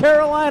 8, North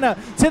Carolina.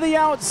 To the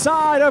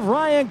outside of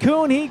Ryan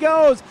Kuhn he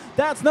goes.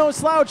 That's no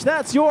slouch.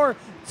 That's your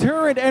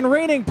current and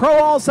reigning Pro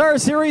All-Star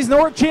Series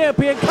North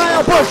champion,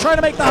 Kyle Busch, trying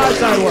to make the high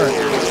side work.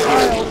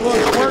 Kyle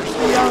Busch works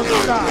the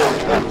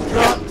outside.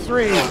 Top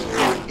 3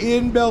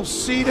 in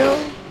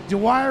Belcito,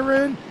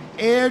 Duiron,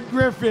 and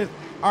Griffith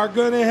are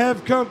going to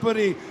have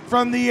company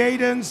from the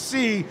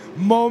 8NC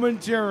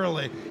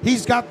momentarily.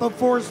 He's got the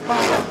 4 spot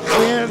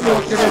and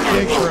looking at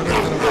dig further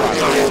to the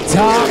front.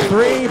 Top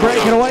 3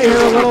 breaking away here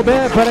a little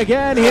bit, but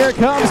again, here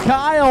comes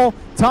Kyle.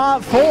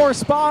 Top 4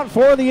 spot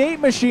for the 8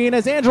 machine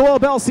as Angelo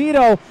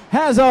Belcito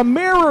has a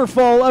mirror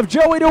full of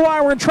Joey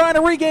Duiron trying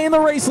to regain the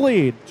race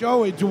lead.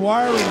 Joey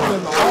Duiron's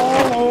been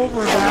all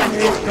over that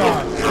 8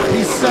 car.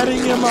 He's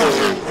setting him up.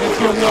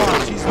 If you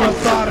watch, he's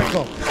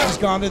methodical. He's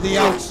gone to the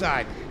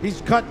outside.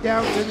 He's cut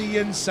down to the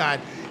inside.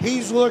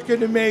 He's looking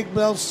to make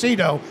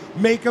Belcito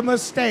make a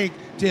mistake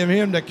to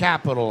him to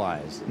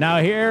capitalize. Now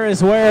here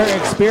is where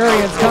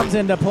experience comes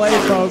into play,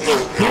 folks.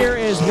 Here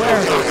is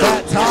where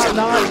that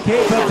top-notch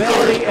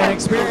capability and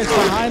experience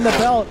behind the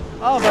belt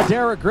of a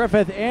Derek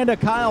Griffith and a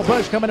Kyle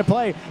Busch come into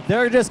play.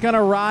 They're just going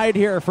to ride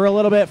here for a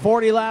little bit.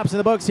 40 laps in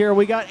the books here.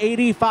 We got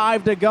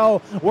 85 to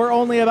go. We're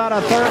only about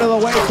a third of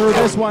the way through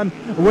this one.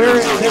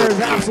 There's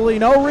absolutely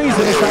no reason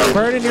to start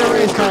burning your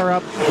race car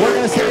up. We're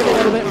going to save a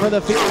little bit for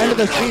the end of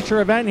this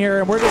feature event here,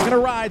 and we're just going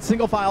to ride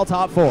single file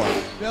top 4.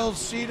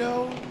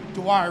 Belcito,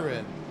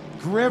 Duiron.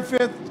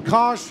 Griffith,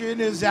 caution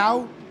is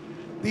out.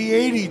 The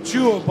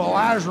 82 of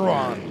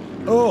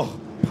Balageron. Oh,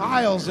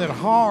 piles it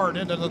hard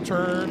into the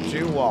turn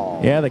 2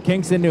 wall. Yeah, the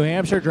Kingston, New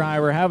Hampshire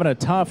driver having a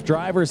tough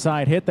driver's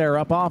side hit there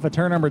up off of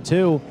turn number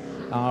 2.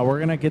 We're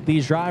going to get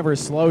these drivers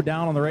slowed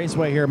down on the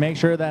raceway here. Make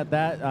sure that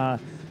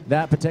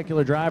that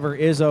particular driver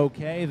is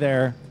okay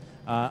there.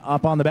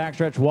 Up on the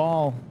backstretch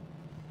wall,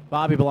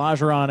 Bobby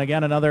Belageron,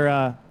 again,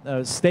 another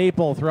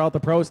staple throughout the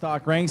Pro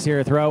Stock ranks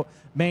here throughout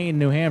Maine,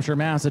 New Hampshire,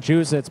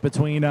 Massachusetts,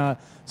 between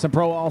some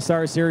Pro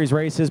All-Star Series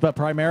races, but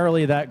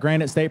primarily that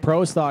Granite State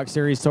Pro Stock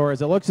Series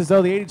tours. It looks as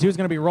though the 82 is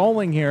going to be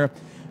rolling here.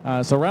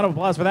 So round of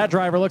applause for that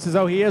driver. Looks as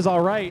though he is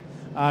all right.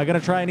 Going to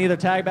try and either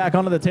tag back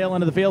onto the tail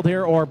end of the field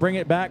here or bring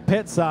it back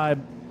pit side.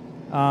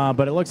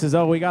 But it looks as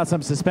though we got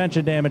some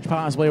suspension damage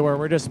possibly where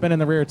we're just spinning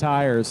the rear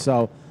tires.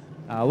 So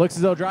looks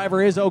as though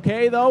driver is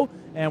okay, though.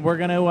 And we're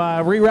going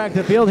to re-rack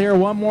the field here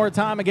one more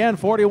time. Again,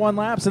 41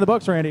 laps in the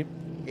books, Randy.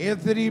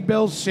 Anthony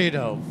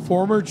Belcito,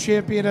 former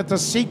champion at the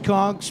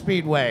Seekonk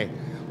Speedway,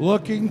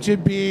 looking to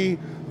be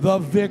the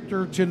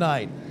victor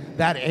tonight.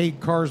 That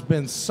 8 car's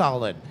been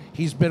solid.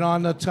 He's been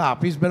on the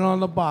top. He's been on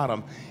the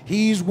bottom.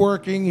 He's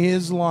working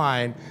his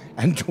line,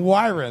 and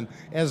Dwyron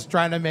is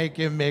trying to make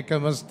him make a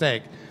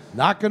mistake.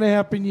 Not going to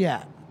happen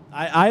yet.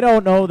 I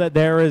don't know that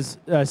there is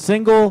a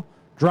single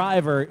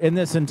driver in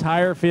this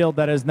entire field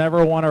that has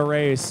never won a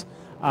race.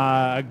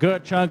 A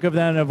good chunk of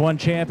them have won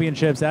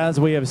championships,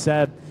 as we have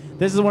said.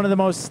 This is one of the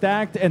most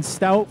stacked and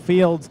stout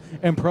fields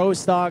in Pro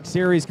Stock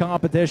Series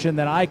competition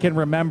that I can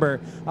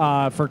remember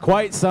for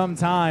quite some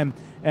time.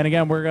 And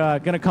again, we're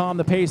going to calm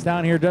the pace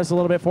down here just a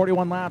little bit.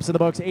 41 laps in the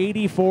books,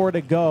 84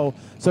 to go.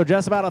 So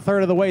just about a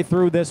third of the way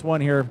through this one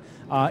here.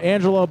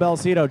 Angelo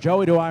Belcito,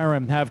 Joey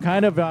Dwyron have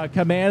kind of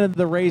commanded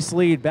the race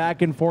lead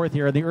back and forth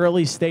here in the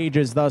early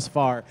stages thus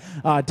far.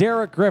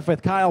 Derek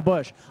Griffith, Kyle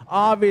Busch,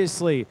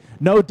 obviously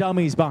no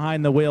dummies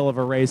behind the wheel of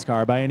a race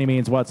car by any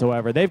means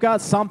whatsoever. They've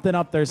got something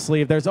up their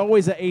sleeve. There's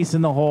always an ace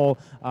in the hole,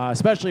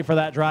 especially for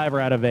that driver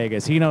out of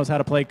Vegas. He knows how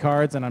to play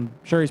cards, and I'm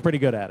sure he's pretty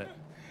good at it.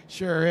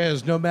 Sure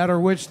is. No matter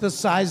which the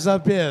size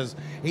up is,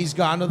 he's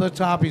gone to the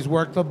top. He's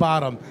worked the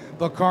bottom.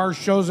 The car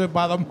shows it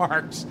by the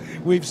marks.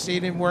 We've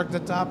seen him work the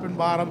top and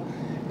bottom.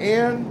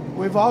 And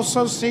we've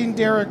also seen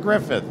Derek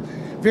Griffith.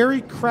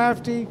 Very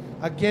crafty.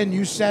 Again,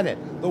 you said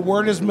it. The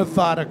word is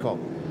methodical.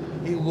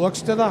 He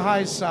looks to the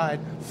high side,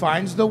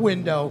 finds the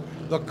window,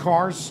 the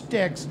car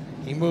sticks,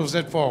 he moves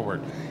it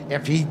forward.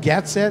 If he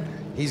gets it,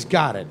 he's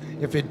got it.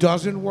 If it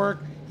doesn't work,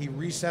 he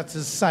resets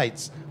his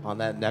sights on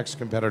that next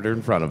competitor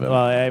in front of him.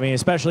 Well, I mean,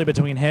 especially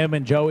between him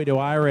and Joey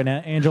Dwyer and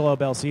Angelo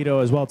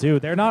Belcito as well, too.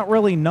 They're not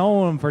really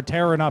known for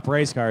tearing up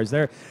race cars.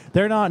 They're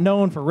not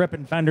known for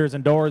ripping fenders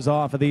and doors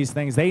off of these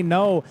things. They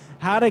know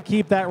how to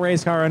keep that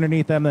race car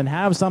underneath them and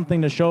have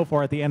something to show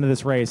for at the end of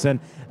this race. And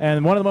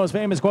one of the most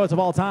famous quotes of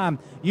all time,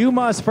 you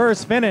must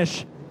first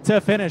finish to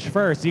finish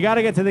first. You got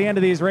to get to the end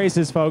of these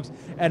races, folks,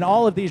 and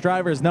all of these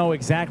drivers know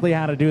exactly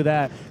how to do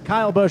that.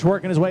 Kyle Busch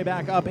working his way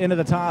back up into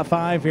the top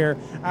 5 here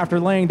after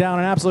laying down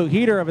an absolute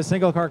heater of a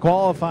single car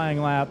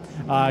qualifying lap,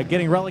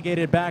 getting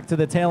relegated back to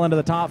the tail end of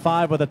the top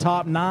 5 with a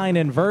top 9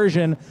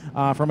 inversion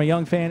from a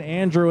young fan,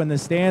 Andrew, in the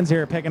stands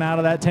here, picking out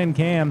of that tin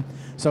can.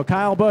 So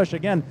Kyle Busch,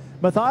 again,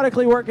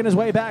 methodically working his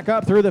way back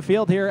up through the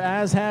field here,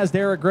 as has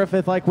Derek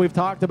Griffith, like we've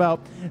talked about.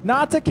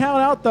 Not to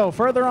count out, though,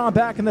 further on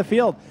back in the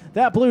field,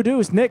 that Blue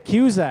Deuce, Nick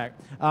Cusack.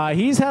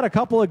 He's had a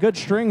couple of good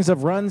strings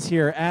of runs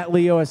here at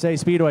Lee USA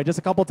Speedway. Just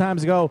a couple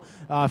times ago,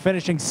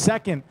 finishing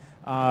second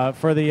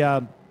for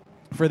the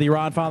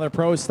Rodfather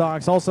Pro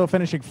Stocks, also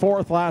finishing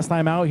 4th last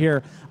time out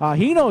here.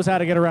 He knows how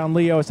to get around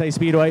Lee USA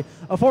Speedway,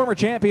 a former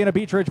champion of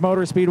Beech Ridge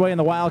Motor Speedway in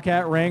the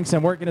Wildcat ranks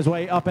and working his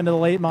way up into the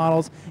late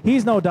models.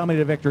 He's no dummy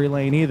to victory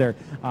lane either.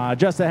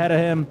 Just ahead of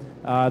him,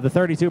 the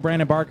 32,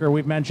 Brandon Barker,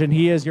 we've mentioned.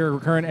 He is your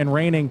current and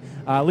reigning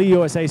Lee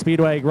USA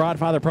Speedway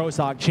Rodfather Pro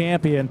Stock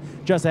champion.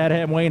 Just ahead of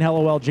him, Wayne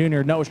Hellowell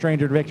Jr., no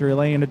stranger to victory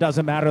lane. It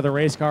doesn't matter the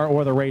race car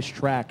or the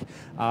racetrack.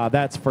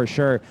 That's for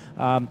sure.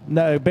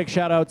 Big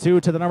shout out,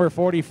 too, to the number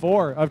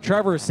 44 of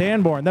Trevor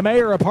Sanborn, the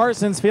mayor of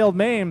Parsonsfield,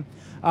 Maine.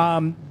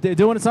 They're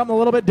doing something a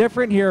little bit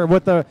different here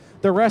with the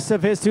rest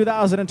of his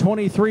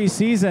 2023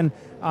 season.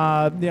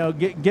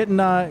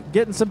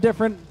 Getting some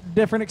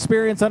different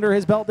experience under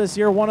his belt this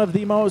year. One of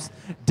the most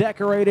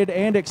decorated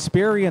and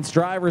experienced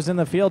drivers in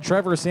the field,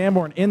 Trevor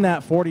Sanborn, in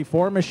that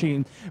 44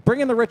 machine.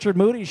 Bringing the Richard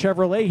Moody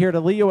Chevrolet here to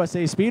Lee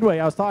USA Speedway.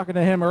 I was talking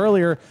to him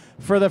earlier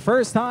for the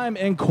first time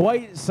in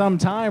quite some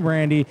time,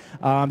 Randy.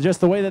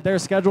 Just the way that their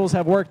schedules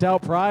have worked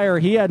out prior,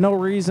 he had no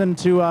reason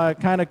to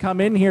kind of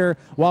come in here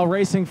while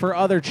racing for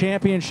other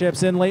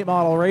championships in late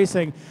model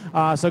racing.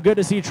 So good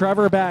to see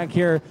Trevor back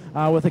here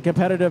with a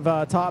competitive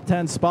top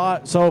 10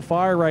 spot so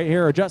far right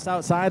here, or just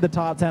outside the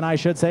top 10, I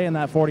should say, in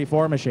that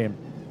 44 machine.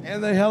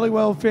 And the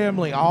Hellywell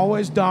family,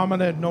 always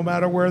dominant no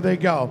matter where they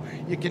go.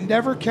 You can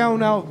never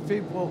count out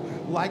people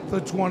like the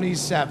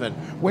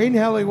 27. Wayne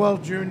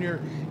Hellywell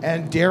Jr.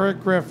 and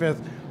Derek Griffith,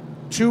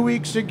 2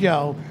 weeks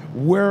ago,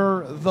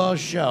 were the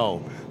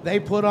show. They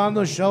put on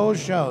the show of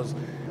shows.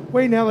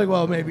 Wayne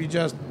Hellywell maybe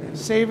just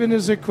saving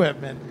his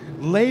equipment,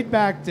 laid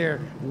back there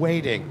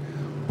waiting.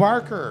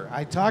 Barker,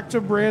 I talked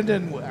to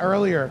Brandon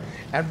earlier,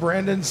 and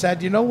Brandon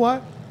said, you know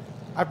what?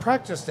 I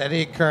practiced that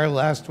 8-car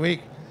last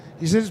week.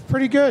 He said, it's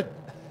pretty good.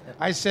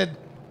 I said,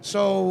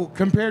 so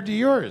compared to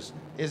yours,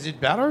 is it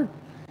better?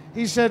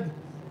 He said,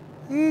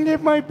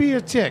 it might be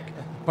a tick,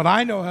 but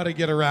I know how to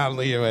get around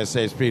Lee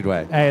USA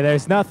Speedway. Hey,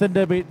 there's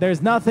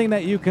nothing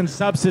that you can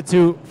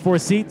substitute for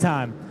seat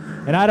time.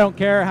 And I don't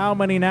care how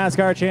many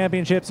NASCAR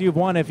championships you've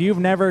won. If you've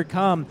never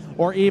come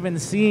or even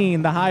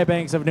seen the high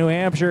banks of New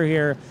Hampshire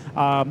here,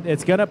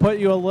 it's going to put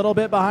you a little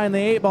bit behind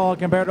the 8-ball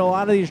compared to a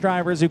lot of these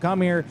drivers who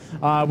come here,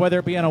 whether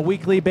it be on a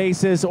weekly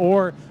basis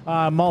or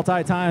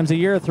multi-times a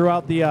year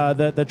throughout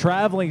the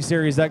traveling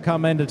series that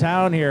come into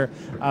town here.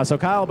 So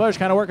Kyle Busch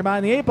kind of working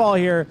behind the 8-ball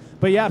here,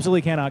 but you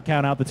absolutely cannot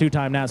count out the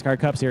 2-time NASCAR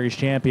Cup Series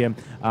champion,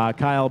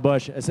 Kyle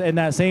Busch, in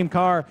that same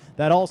car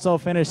that also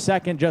finished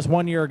second just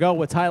 1 year ago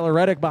with Tyler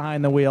Reddick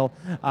behind the wheel.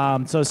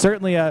 So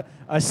certainly a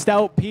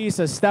stout piece,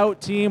 a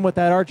stout team with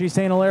that Archie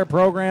St. Hilaire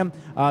program.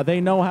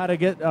 They know how to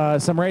get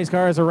some race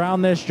cars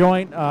around this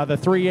joint, the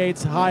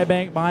 3/8 high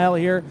bank mile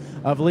here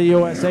of Lee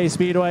USA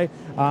Speedway.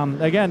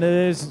 Again,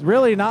 there's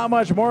really not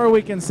much more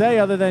we can say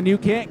other than you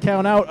can't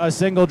count out a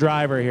single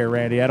driver here,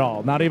 Randy, at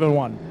all. Not even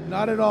one.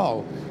 Not at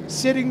all.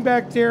 Sitting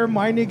back there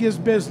minding his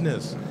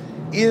business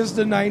is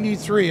the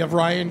 93 of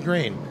Ryan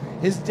Green.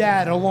 His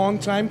dad, a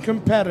longtime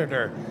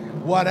competitor.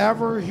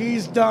 Whatever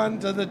he's done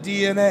to the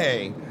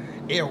DNA,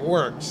 it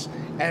works.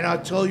 And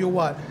I'll tell you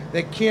what,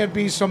 they can't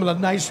be some of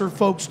the nicer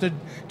folks to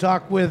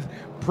talk with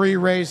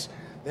pre-race.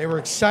 They were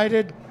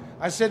excited.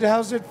 I said,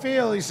 how's it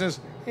feel? He says,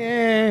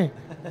 eh.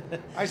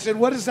 I said,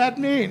 what does that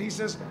mean? He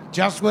says,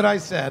 just what I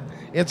said.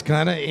 It's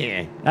kind of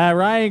eh.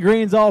 Ryan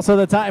Green's also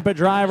the type of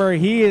driver,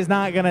 he is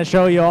not going to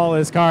show you all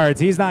his cards.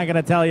 He's not going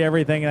to tell you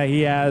everything that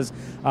he has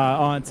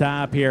on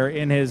tap here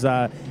in his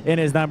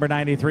number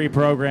 93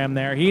 program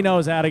there. He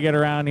knows how to get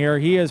around here.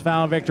 He has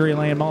found victory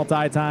lane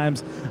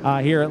multi-times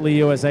here at Lee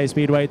USA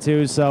Speedway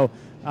too. So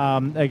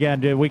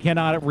again, we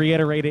cannot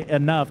reiterate it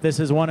enough. This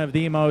is one of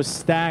the most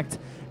stacked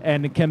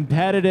and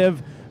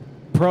competitive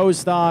pro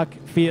stock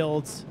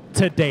fields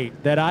to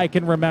date that I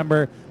can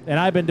remember, and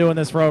I've been doing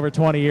this for over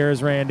 20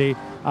 years, Randy.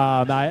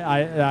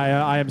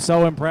 I am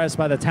so impressed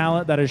by the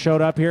talent that has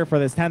showed up here for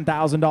this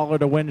 $10,000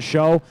 to win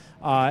show,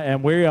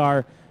 and we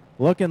are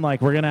looking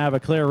like we're going to have a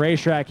clear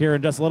racetrack here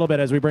in just a little bit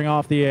as we bring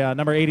off the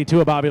number 82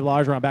 of Bobby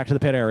Largeron back to the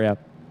pit area.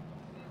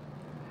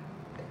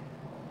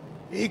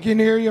 He can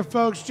hear you,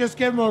 folks. Just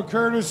give him a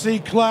courtesy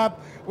clap.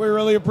 We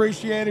really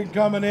appreciate him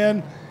coming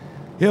in.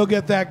 He'll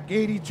get that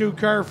 82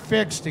 car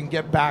fixed and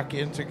get back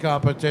into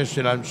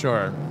competition, I'm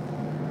sure.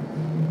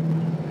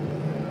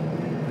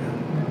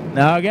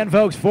 Now again,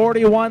 folks,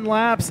 41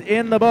 laps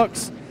in the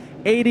books.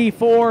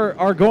 84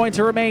 are going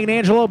to remain.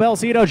 Angelo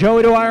Belcito,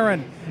 Joey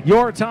Dwyron,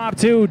 your top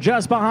two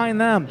just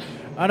behind them.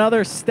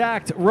 Another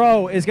stacked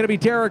row is going to be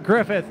Derek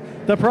Griffith,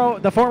 the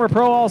former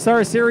Pro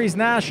All-Star Series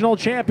national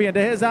champion.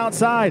 To his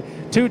outside,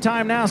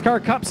 2-time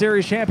NASCAR Cup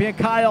Series champion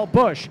Kyle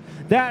Busch.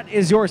 That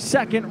is your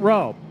second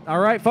row. All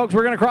right, folks,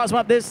 we're going to cross them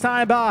up this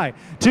time by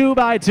 2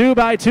 by 2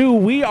 by 2.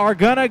 We are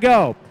going to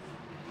go.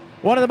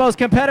 One of the most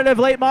competitive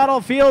late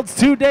model fields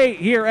to date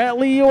here at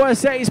Lee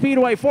USA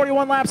Speedway.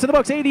 41 laps in the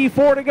books,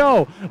 84 to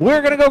go.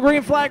 We're going to go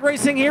green flag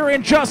racing here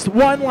in just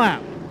one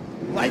lap.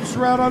 Lights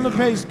are out on the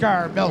pace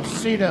car.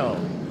 Belcito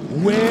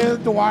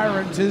with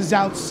Dwyron to his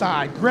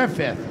outside.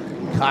 Griffith,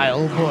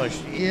 Kyle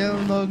Busch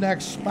in the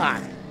next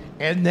spot.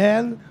 And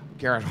then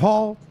Garrett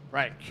Hall,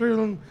 right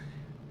through him.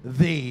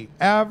 The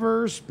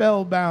ever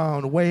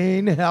spellbound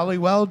Wayne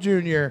Halliwell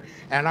Jr.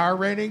 and our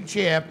reigning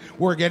champ.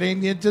 We're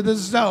getting into the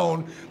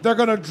zone. They're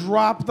going to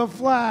drop the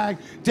flag.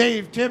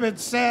 Dave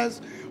Tibbetts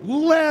says,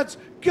 let's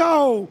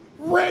go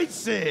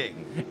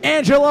racing.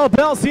 Angelo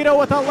Belcito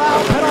with a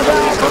loud pedal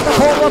down from the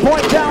Portland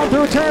point down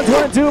through turns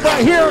 1 and 2.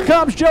 But here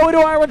comes Joey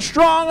Dwyron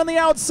strong on the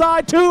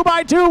outside. 2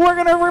 by 2. We're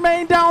going to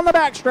remain down the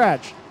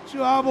backstretch.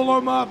 Gobble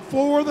them up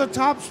for the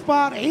top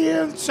spot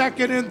and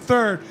second and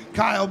third.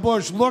 Kyle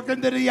Busch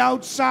looking to the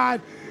outside.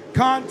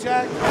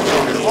 Contact.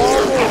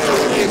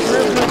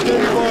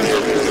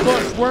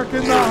 Busch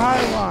working the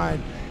high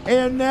line.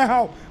 And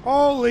now,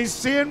 holy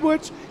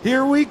sandwich,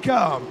 here we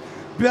come.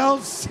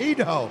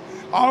 Belcito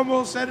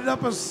almost ended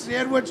up a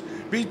sandwich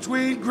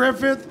between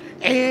Griffith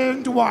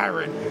and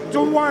Dwyron.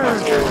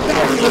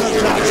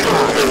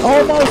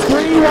 Almost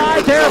 3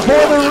 wide there for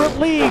the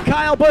lead.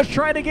 Kyle Busch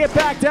trying to get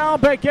back down,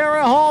 but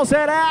Garrett Hall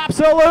said,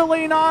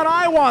 absolutely not.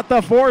 I want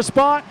the 4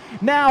 spot.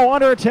 Now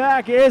under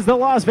attack is the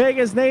Las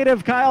Vegas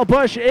native. Kyle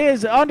Busch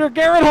is under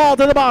Garrett Hall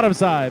to the bottom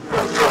side.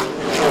 Working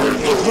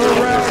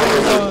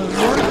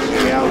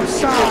the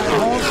outside.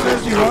 Hall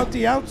says, you want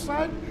the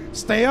outside?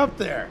 Stay up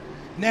there.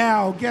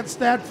 Now gets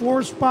that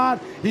 4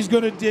 spot. He's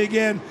going to dig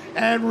in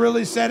and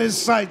really set his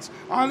sights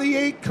on the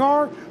 8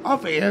 car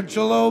of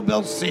Angelo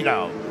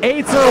Belcito.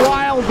 8s are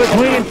wild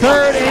between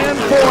 3rd and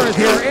 4th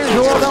here.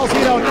 Angelo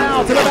Belcito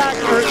now to the back,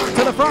 or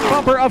to the front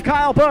bumper of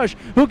Kyle Busch,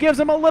 who gives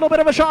him a little bit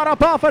of a shot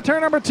up off of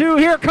turn number 2.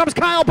 Here comes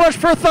Kyle Busch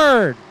for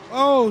 3rd.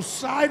 Oh,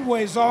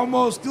 sideways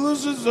almost.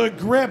 Loses the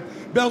grip.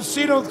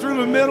 Belcito through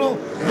the middle.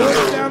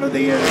 Goes down to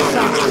the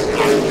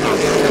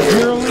inside.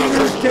 Your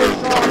leaders take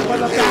off,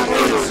 but the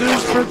battle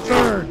ensues for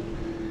 3rd.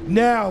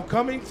 Now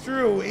coming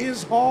through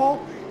is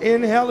Hall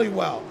and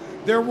Helliwell.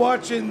 They're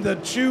watching the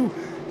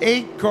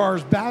 2-8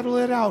 cars battle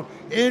it out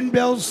in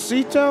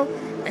Belsito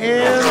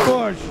and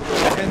Busch,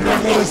 and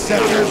they're going to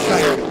set their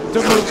sight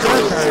to move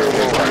their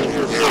car.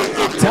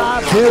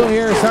 Top two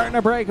here starting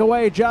to break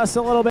away just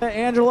a little bit.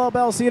 Angelo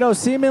Belsito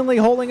seemingly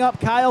holding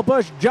up Kyle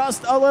Busch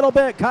just a little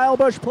bit. Kyle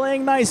Busch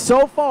playing nice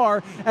so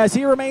far as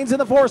he remains in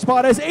the 4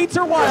 spot as 8s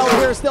are wild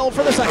here still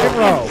for the second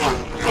row.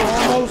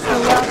 Almost the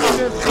last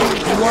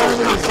 15.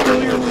 Dwyer is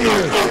still your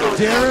leader.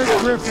 Derek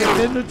Griffith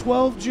in the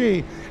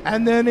 12G,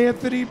 and then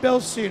Anthony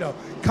Belsito,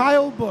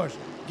 Kyle Busch,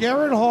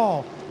 Garrett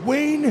Hall,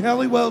 Wayne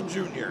Helliwell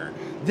Jr.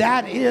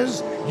 That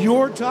is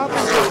your top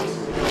 6.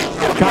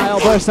 Kyle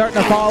Busch starting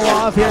to fall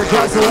off here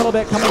just a little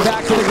bit, coming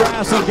back to the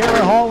grass of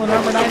Garrett Hall and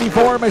number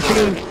 94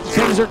 machine.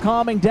 Things are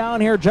calming down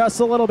here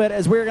just a little bit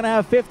as we're going to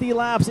have 50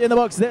 laps in the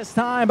books this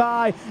time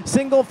by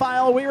single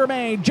file. We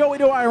remain Joey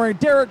Dwyer,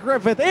 Derek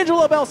Griffith,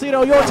 Angelo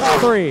Belsito, your top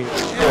 3.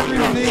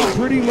 Everything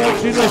pretty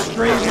much in a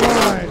straight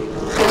line.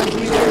 As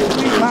we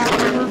complete lap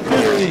number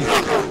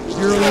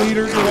 50, your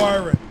leader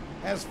Dwyer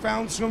has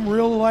found some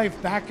real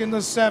life back in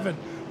the 7.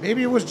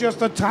 Maybe it was just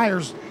the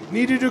tires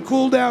needed to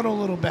cool down a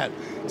little bit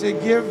to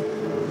give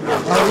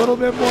a little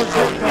bit more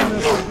grip on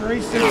this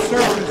abrasive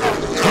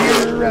surface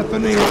here at the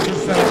New York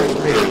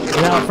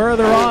Center. Now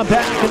further on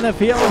back in the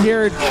field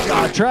here,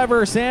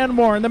 Trevor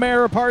Sanborn, the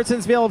mayor of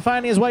Parsonsfield,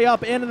 finding his way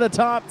up into the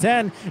top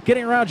 10,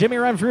 getting around Jimmy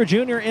Renfrew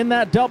Jr. in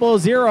that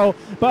 00.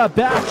 But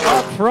back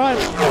up front,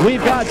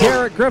 we've got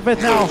Derek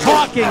Griffith now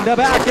hawking the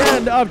back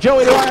end of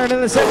Joey Dwyer in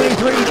the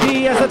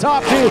 73D as the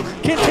top 2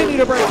 continue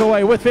to break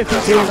away with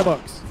 52 in the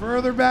books.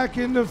 Further back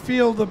in the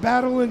field, the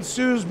battle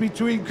ensues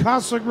between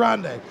Casa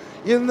Grande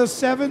in the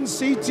 7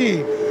 CT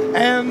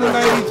and the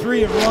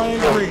 93 of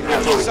Ryan Green,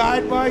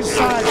 side by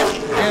side.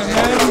 And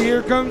then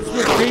here comes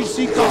the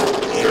KC Cole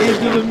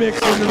into the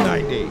mix in the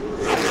 90.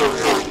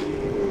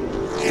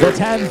 The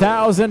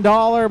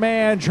 $10,000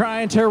 man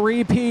trying to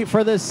repeat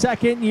for the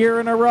 2nd year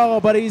in a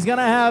row, but he's going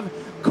to have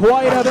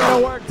quite a bit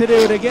of work to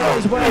do to get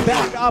his way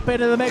back up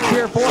into the mix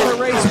here for the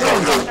race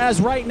win,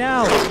 as right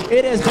now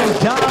it has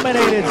been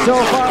dominated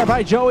so far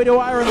by Joey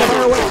Dwyer and the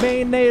Berwick,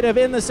 Maine native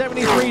in the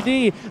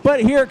 73D. But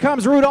here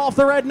comes Rudolph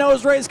the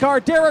red-nosed race car,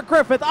 Derek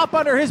Griffith up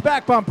under his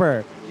back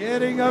bumper.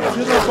 Getting up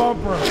to the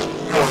bumper,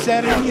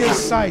 setting his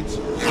sights,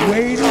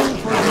 waiting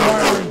for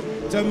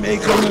Dwyer to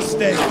make a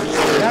mistake.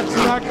 That's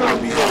not going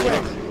to be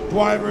quick.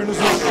 Dwyer is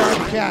a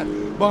sharp cat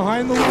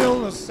behind the wheel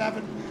of the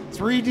 7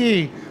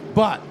 3D,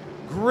 but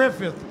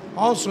Griffith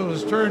also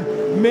has turned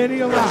many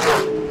a lap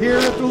here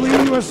at the Lee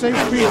USA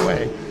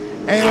Speedway,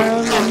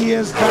 and he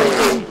is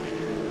tightening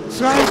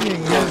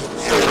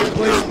his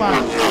place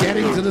spot,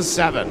 getting to the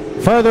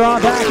 7. Further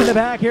on back in the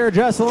back here,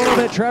 just a little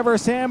bit, Trevor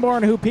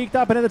Sanborn, who peaked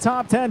up into the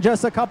top 10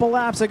 just a couple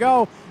laps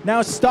ago,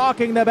 now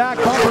stalking the back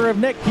bumper of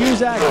Nick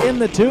Cusack in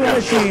the 2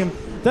 machine.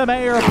 The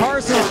mayor of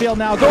Parsonsfield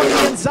now going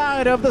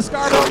inside of the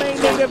Scarborough,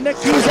 Maine native Nick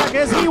Cusack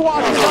as he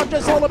watches up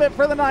just a little bit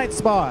for the 9th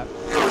spot.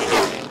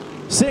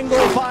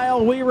 Single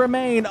file, we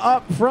remain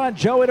up front.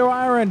 Joey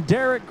Dwyer and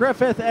Derek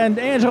Griffith and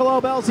Angelo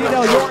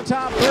Belsito, your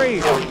top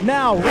 3.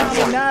 Now,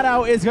 rounding that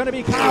out is going to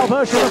be Kyle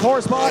Busch in the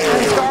 4 spot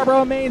and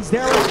Scarborough, Maine's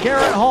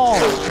Garrett Hall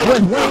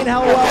with Wayne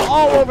Helliwell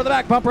all over the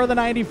back bumper of the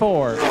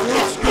 94.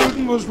 Luke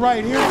Scooten was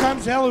right. Here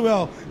comes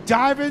Helliwell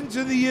diving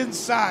to the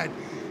inside.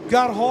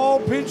 Got Hall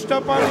pinched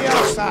up on the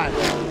outside.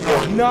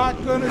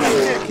 Not going to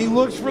stick. He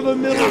looks for the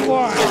middle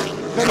line.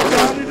 Comes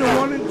down into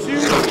 1 and 2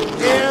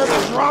 and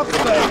drops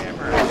the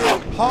hammer.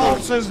 Hall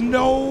says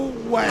no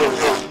way.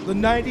 The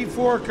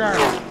 94 car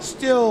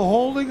still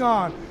holding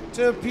on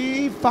to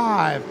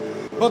P5.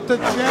 But the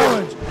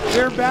challenge,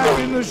 they're back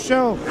in the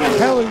show.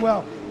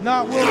 Helliwell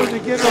not willing to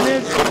give an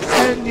inch,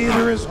 and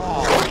neither is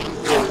Hall.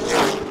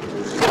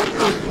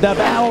 The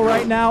battle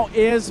right now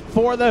is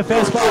for the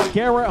 5th spot.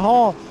 Garrett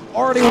Hall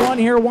already won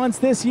here once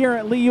this year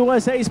at Lee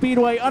USA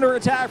Speedway, under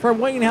attack from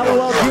Wayne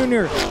Helliwell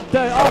Jr.,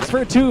 the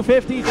Oxford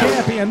 250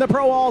 champion, the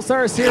Pro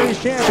All-Star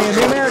Series champion,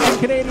 the American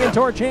Canadian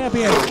Tour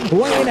champion.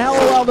 Wayne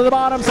Helliwell to the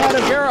bottom side of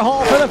Garrett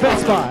Hall for the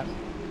 5th spot.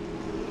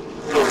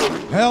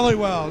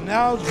 Helliwell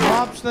now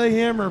drops the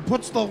hammer,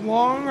 puts the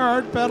long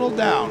hard pedal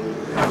down,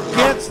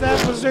 gets that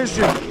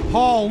position.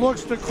 Hall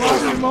looks to cross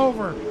him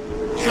over,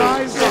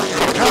 tries it.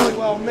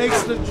 Helliwell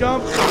makes the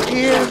jump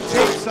and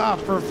takes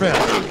off for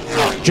 5th.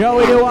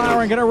 Joey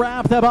Dwyer going to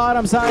wrap the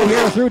bottom side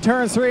here through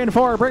turns 3 and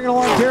 4, bringing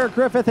along Derek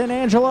Griffith and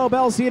Angelo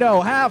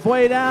Belsito.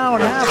 Halfway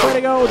down, halfway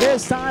to go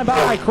this time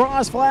by.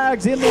 Cross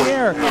flags in the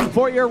air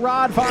for your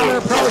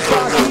Rodfather Pro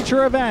Stock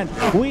feature event.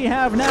 We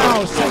have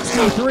now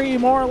 63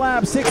 more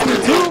laps,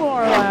 62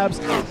 more laps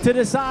to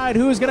decide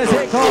who's going to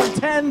take home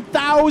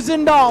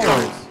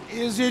 $10,000.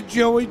 Is it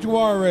Joey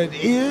Dwyer? Is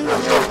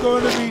it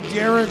going to be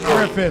Derek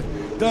Griffith?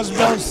 Does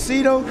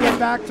Belsito get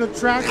back to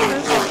traction,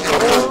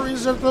 or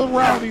is it the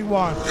rowdy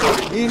one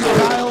in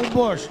Kyle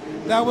Busch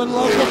that would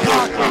love the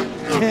pocket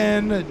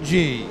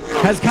 10G.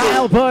 Has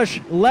Kyle Busch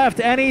left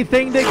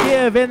anything to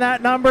give in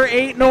that number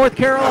 8 North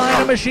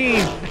Carolina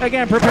machine?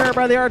 Again, prepared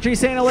by the Archie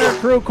St. Hilaire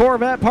crew,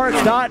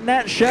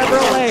 CorvetteParts.net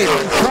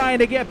Chevrolet, trying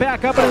to get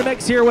back up in the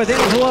mix here with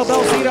Angelo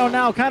Belcito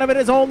now kind of in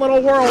his own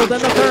little world in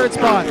the 3rd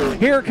spot.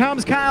 Here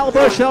comes Kyle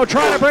Busch, though,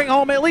 trying to bring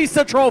home at least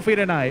a trophy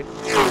tonight.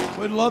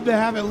 Would love to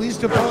have at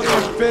least a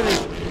podium finish,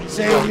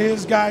 saying to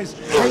his guys,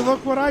 hey,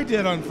 look what I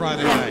did on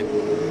Friday night.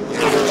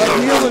 But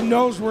Nealon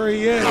knows where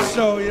he is,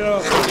 so, you know,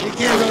 he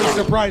can't really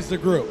surprise the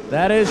group.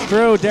 That is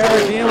true.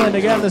 Derek Nealon,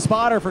 again, the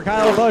spotter for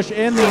Kyle Busch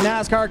in the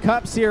NASCAR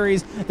Cup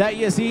Series that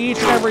you see each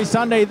and every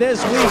Sunday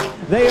this week.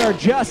 They are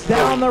just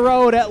down the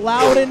road at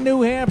Loudon,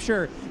 New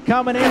Hampshire.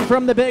 Coming in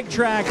from the big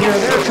track here.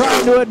 They're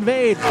trying to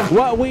invade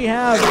what we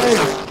have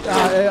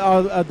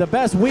is the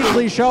best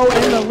weekly show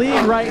in the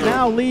league right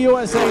now, Lee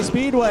USA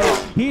Speedway.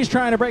 He's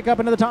trying to break up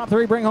into the top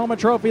 3, bring home a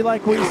trophy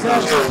like we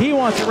said. He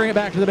wants to bring it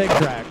back to the big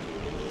track.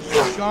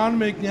 Sean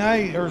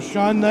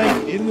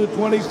Knight in the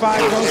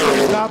 25 goes to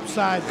the top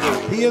side.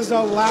 He is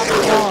a lap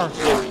car.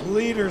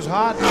 Leaders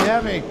hot and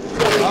heavy.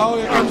 Oh,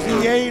 here comes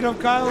the 8 of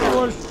Kyle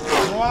Busch.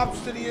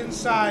 Drops to the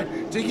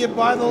inside to get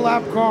by the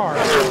lap car.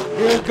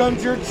 Here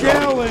comes your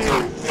challenge.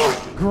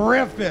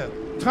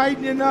 Griffith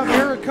tightening up.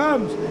 Here it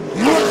comes.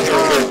 Looks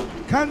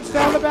hard. Comes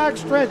down the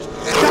backstretch.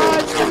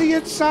 Dives to the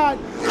inside.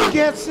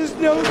 Gets his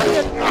nose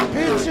in.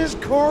 Pitches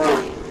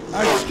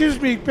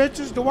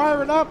pitches to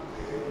wire it up.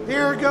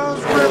 Here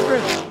goes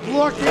Griffith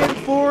looking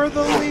for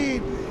the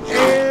lead,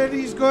 and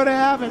he's going to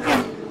have it.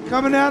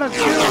 Coming out of 2.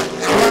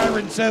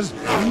 Byron says,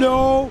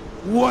 no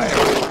way.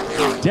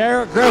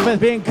 Derek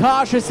Griffith being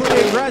cautiously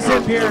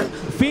aggressive here,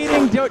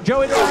 feeding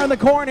Joey DeWire in the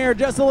corner here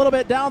just a little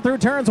bit down through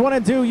turns 1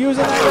 and 2,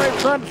 using that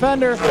right front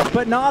fender,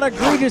 but not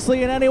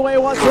egregiously in any way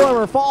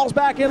whatsoever. Falls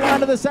back in line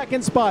to the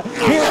 2nd spot.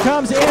 Here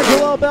comes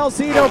Angelo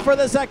Belcito for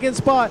the 2nd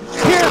spot.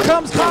 Here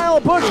comes Kyle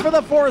Busch for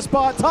the 4th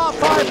spot. Top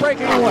 5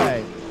 breaking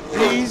away.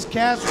 These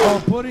cats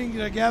are putting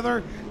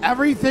together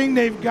everything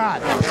they've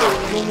got.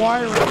 The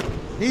wiring.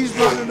 He's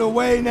running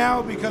away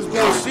now because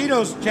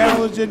Belcito's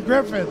challenging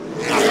Griffith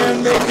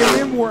and making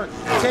him work,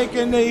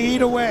 taking the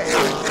heat away.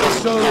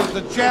 So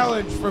the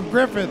challenge from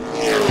Griffith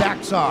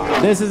backs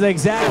off. This is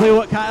exactly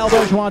what Kyle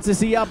Busch wants to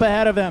see up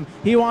ahead of them.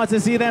 He wants to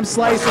see them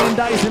slicing and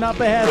dicing up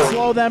ahead,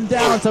 slow them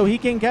down so he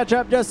can catch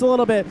up just a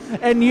little bit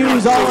and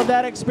use all of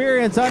that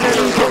experience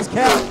underneath his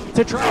cap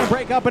to try and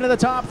break up into the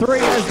top 3,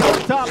 as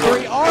those top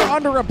 3 are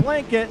under a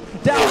blanket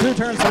down through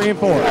turns 3 and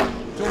 4.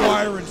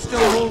 DeWire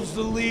still holds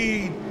the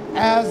lead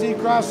as he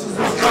crosses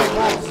the straight.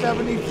 Lap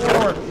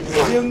 74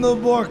 in the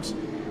books.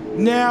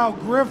 Now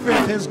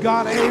Griffith has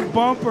got a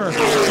bumper.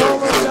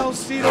 Solo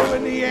Belcito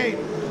in the 8.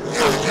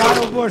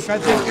 Kyle Busch, I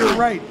think you're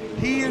right.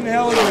 He and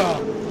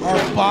Helga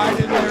are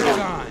biding their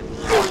time.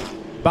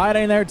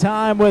 Biding their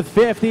time with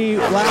 50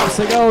 laps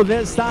to go.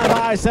 This time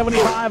by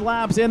 75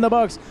 laps in the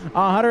books.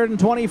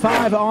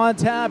 125 on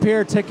tap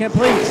here to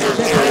complete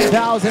the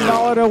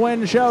 $10,000 to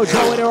win show.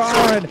 Joey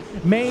DeWire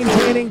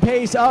maintaining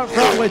pace up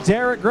front with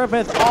Derek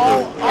Griffith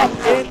all up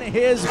in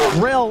his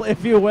grill,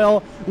 if you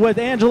will, with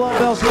Angelo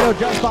Belcito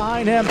just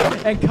behind him.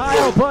 And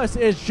Kyle Busch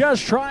is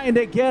just trying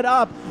to get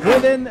up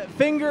within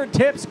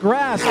fingertips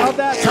grasp of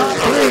that top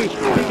 3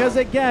 because,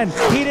 again,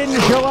 he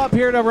didn't show up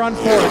here to run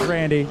fourth,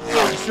 Randy.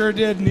 He sure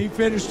did, and he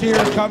finished here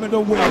coming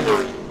to win,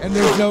 and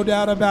there's no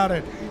doubt about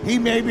it. He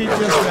may be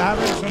just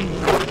having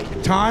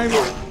some time,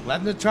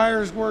 letting the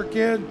tires work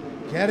in,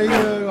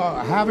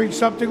 having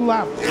something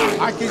left.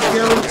 I can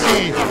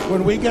guarantee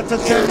when we get to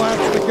 10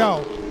 laps to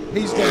go,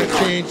 he's going to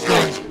change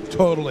things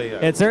totally.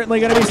 It's certainly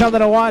going to be something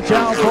to watch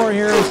out for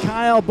here as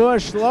Kyle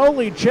Busch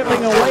slowly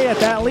chipping away at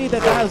that lead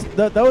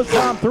that those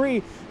top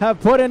 3 have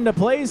put into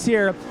place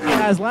here.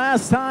 As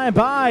last time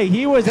by,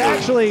 he was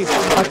actually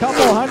a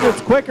couple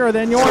hundredths quicker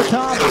than your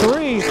top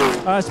 3,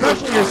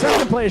 especially your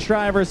 2nd place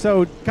driver.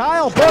 So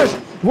Kyle Busch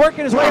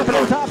working his way up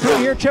into the top 3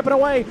 here, chipping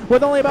away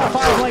with only about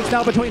 5 lengths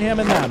now between him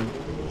and them.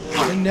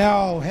 And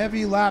now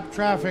heavy lap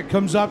traffic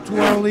comes up to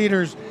our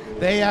leaders.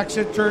 They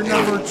exit turn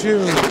number 2.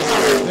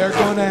 They're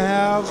going to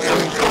have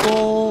a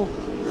full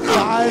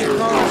 5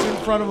 cars in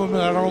front of them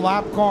that are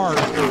lap cars.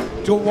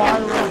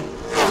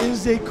 DeWire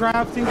is a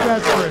crafty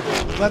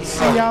veteran. Let's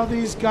see how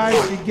these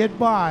guys can get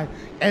by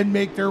and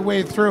make their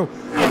way through.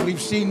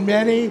 We've seen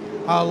many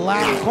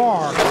lap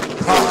car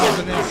cause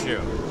an issue.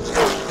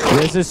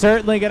 This is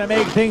certainly going to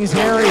make things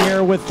hairy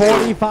here with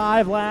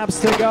 45 laps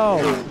to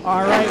go.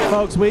 All right,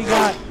 folks, we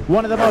got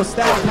one of the most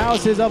stacked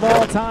houses of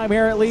all time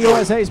here at Lee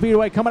USA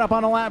Speedway. Coming up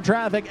on a lap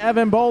traffic,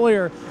 Evan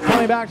Bollier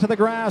coming back to the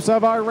graphs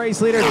of our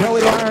race leader,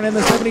 Joey DeWire in the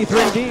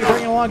 73D,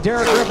 bringing along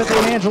Derek Griffith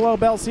and Angelo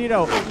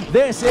Belcito.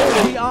 This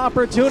is the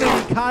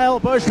opportunity Kyle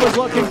Busch was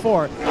looking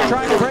for.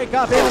 Trying to break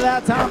up into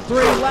that top 3.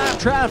 Lap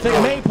traffic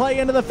may play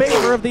into the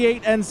favor of the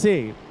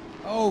 8NC.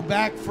 Oh,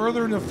 back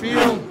further in the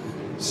field.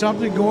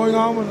 Something going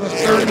on with the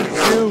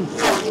 32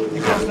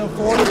 because the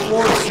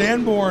 44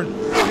 Sanborn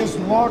just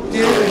locked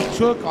in and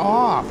took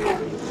off.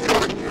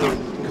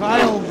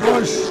 Kyle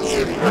Busch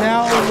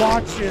now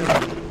watching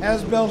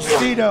as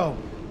Belcito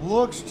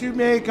looks to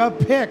make a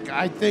pick,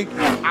 I think,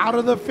 out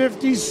of the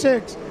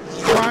 56,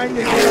 trying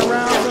to get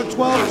around the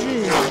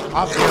 12G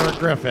of Derek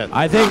Griffith.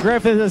 I think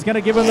Griffith is going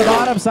to give him the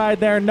bottom side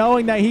there,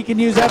 knowing that he can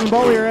use Evan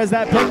Bollier as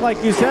that pick,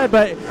 like you said,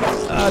 but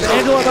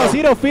Angelo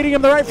Belcito feeding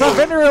him the right front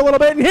fender a little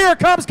bit, and here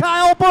comes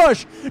Kyle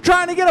Busch,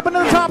 trying to get up into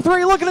the top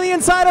 3, looking to the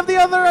inside of the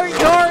other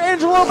car.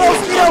 Angelo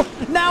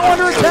Belcito now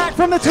under attack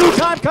from the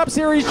two-time Cup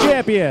Series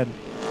champion.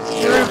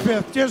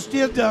 Griffith just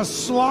did the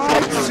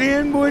slide,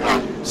 sandwich,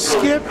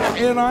 skip,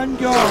 and I'm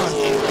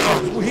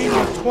gone between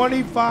the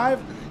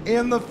 25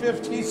 and the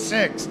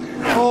 56.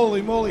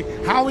 Holy moly.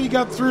 How he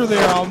got through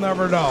there, I'll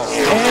never know.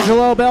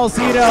 Angelo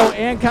Belcito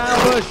and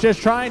Kyle Busch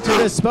just trying to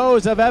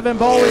dispose of Evan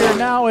Bollier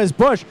now as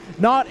Busch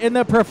not in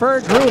the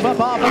preferred groove up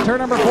off of turn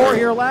number 4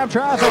 here. Lap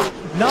traffic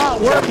not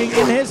working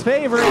in his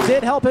favor. It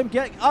did help him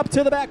get up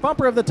to the back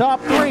bumper of the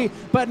top 3,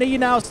 but he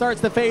now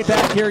starts to fade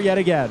back here yet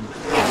again.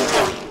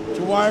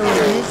 Dwyer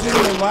using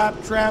the lap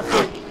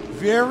traffic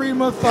very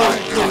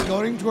methodically,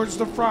 going towards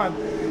the front.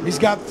 He's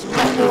got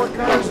 3 more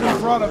cars in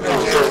front of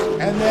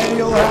him, and then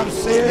he'll have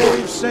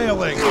safe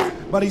sailing.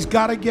 But he's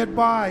got to get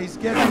by. He's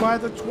getting by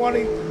the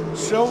 20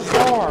 so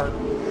far.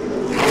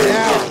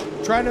 Now,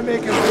 trying to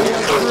make his way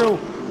up through,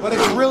 but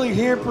it's really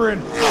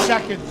hampering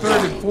second,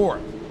 third, and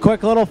fourth.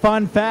 Quick little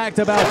fun fact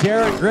about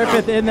Derek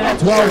Griffith in that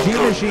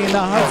 12G machine, the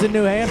Hudson,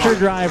 New Hampshire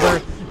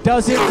driver,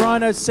 doesn't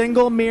run a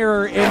single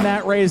mirror in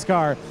that race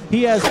car.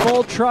 He has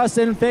full trust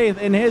and faith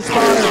in his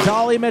spotter,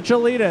 Dolly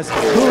Michelitis,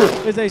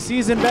 who is a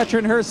seasoned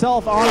veteran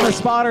herself on the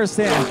spotter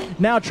stand.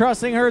 Now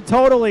trusting her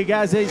totally,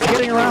 guys. He's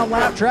getting around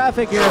lap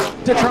traffic here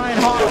to try and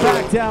hawk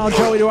back down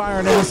Joey Dwyer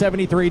in the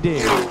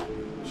 73D.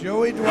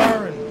 Joey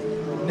Dwyer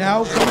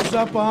now comes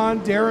up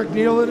on Derek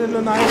Nealon in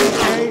the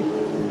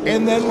 90K,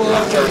 and then we'll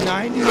have the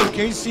 90 of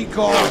Casey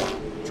Call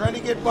trying to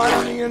get by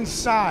on the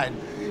inside.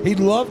 He'd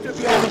love to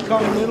be able to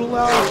come middle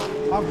out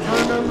of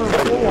turn number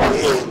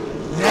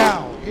 4.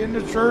 Now,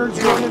 into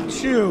turns 1 and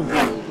 2.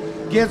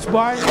 Gets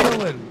by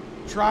Nealon.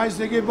 Tries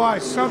to get by.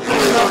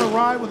 Something's on the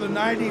ride with a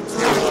 93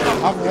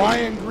 of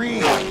Ryan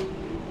Green.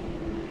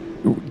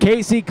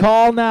 Casey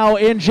Call now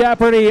in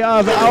jeopardy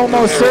of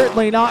almost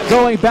certainly not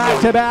going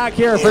back-to-back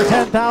here for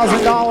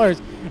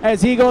 $10,000. As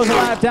he goes a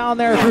lap down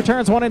there through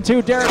turns 1 and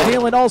 2. Derek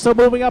Nealon also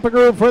moving up a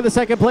groove for the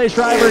second place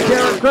driver.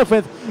 Derek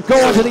Griffith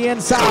going to the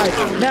inside.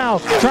 Now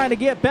trying to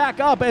get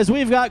back up as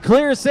we've got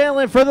clear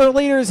sailing for the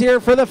leaders here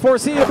for the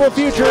foreseeable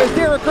future as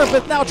Derek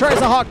Griffith now tries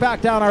to hawk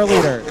back down our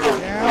leader.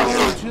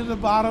 Down to the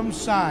bottom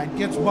side.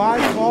 Gets by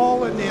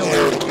Paul and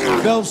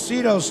Nealon.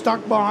 Belcito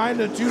stuck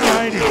behind the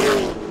 290.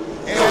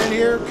 And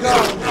here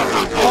comes,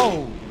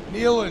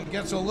 Nealon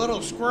gets a little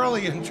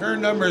squirrely in turn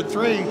number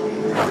 3,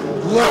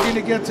 looking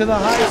to get to the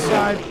high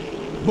side.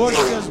 Busch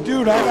says,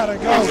 dude, I gotta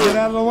go, get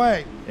out of the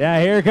way. Yeah,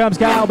 here comes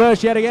Kyle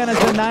Busch yet again. It's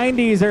the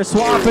 90s. They're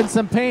swapping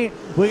some paint.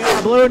 We got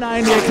a blue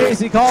 90 of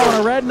Casey Call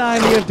and a red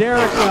 90 of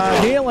Derek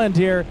Nealon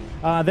here.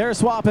 They're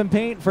swapping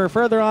paint for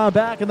further on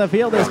back in the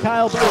field as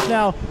Kyle Busch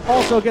now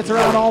also gets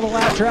around all the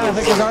lap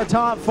traffic as our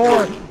top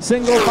 4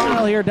 single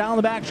file here down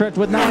the backstretch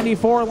with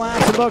 94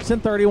 laps in books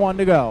and 31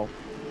 to go.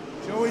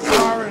 Joey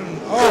Dwyer,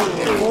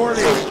 the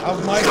 40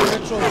 of Mike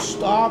Mitchell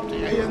stopped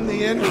in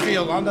the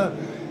infield on the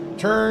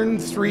turn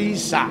 3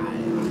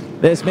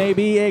 side. This may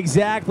be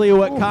exactly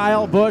what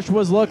Kyle Busch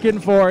was looking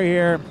for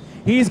here.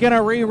 He's going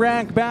to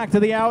re-rank back to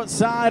the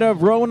outside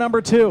of row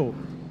number 2.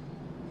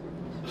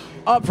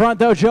 Up front,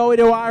 though, Joey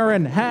Dwyer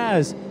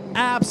has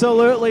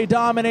absolutely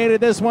dominated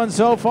this one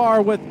so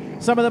far with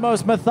some of the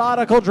most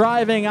methodical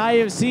driving I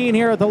have seen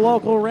here at the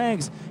local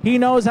ranks. He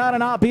knows how to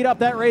not beat up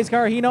that race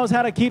car. He knows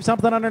how to keep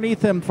something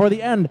underneath him for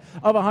the end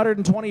of a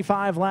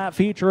 125 lap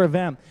feature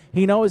event.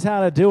 He knows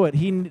how to do it.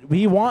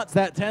 He wants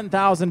that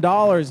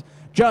 $10,000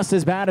 just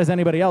as bad as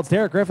anybody else.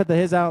 Derek Griffith to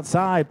his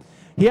outside.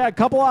 He had a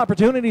couple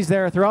opportunities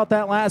there throughout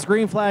that last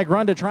green flag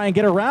run to try and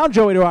get around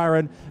Joey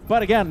Dwyer.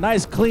 But again,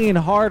 nice, clean,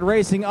 hard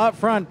racing up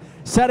front,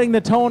 setting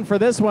the tone for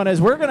this one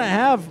as we're going to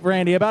have,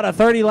 Randy, about a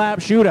 30-lap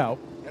shootout.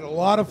 And a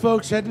lot of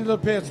folks heading to the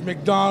pits.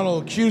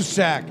 McDonald,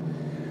 Cusack,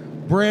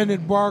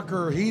 Brandon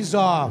Barker, he's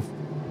off.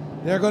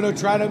 They're going to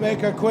try to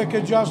make a quick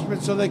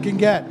adjustment so they can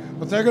get,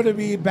 but they're going to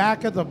be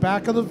back at the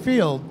back of the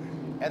field,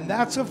 and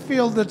that's a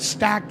field that's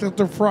stacked at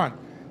the front.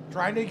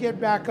 Trying to get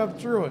back up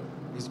through it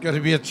is going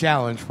to be a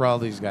challenge for all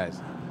these guys.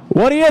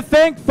 What do you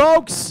think,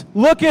 folks?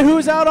 Look at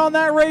who's out on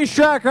that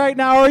racetrack right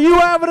now. Are you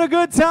having a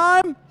good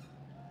time?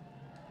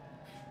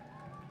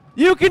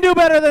 You can do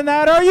better than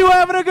that. Are you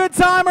having a good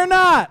time or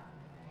not?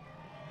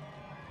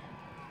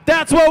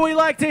 That's what we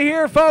like to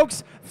hear,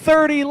 folks.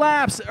 30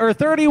 laps or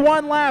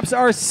 31 laps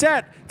are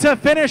set to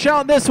finish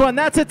out this one.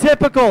 That's a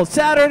typical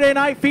Saturday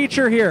night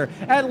feature here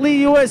at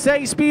Lee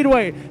USA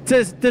Speedway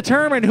to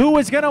determine who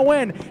is going to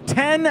win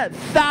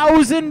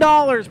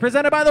 $10,000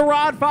 presented by the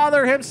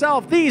Rodfather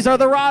himself. These are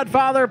the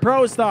Rodfather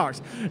Pro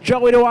Stocks.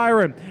 Joey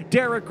Dwyer,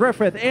 Derek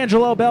Griffith,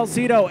 Angelo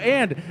Belcito,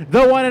 and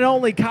the one and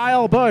only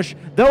Kyle Busch.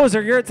 Those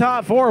are your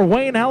top 4.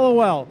 Wayne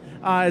Hellowell,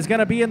 is going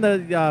to be in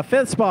the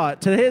fifth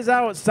spot. To his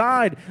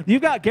outside,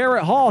 you've got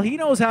Garrett Hall. He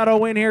knows how to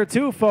win here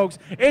too, folks.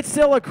 It's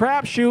still a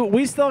crapshoot.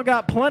 We still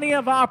got plenty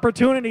of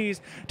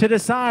opportunities to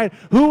decide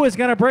who is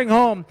going to bring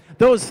home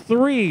those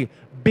 3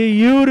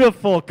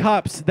 beautiful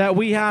cups that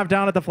we have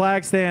down at the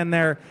flag stand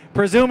there,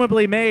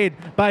 presumably made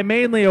by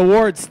Mainly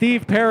Awards.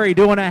 Steve Perry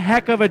doing a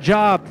heck of a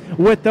job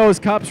with those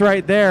cups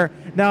right there.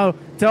 Now,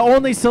 to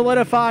only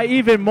solidify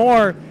even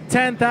more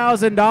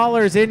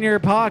 $10,000 in your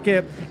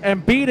pocket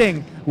and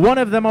beating one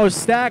of the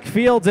most stacked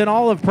fields in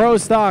all of pro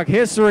stock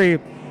history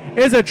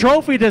is a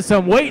trophy to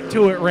some weight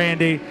to it,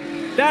 Randy.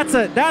 That's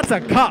a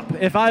cup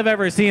if I've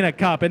ever seen a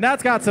cup, and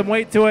that's got some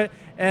weight to it.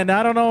 And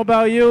I don't know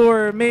about you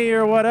or me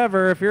or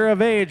whatever if you're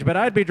of age, but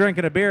I'd be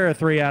drinking a beer or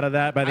 3 out of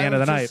that by the end of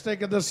the night. I was just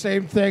thinking the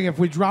same thing. If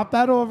we drop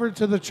that over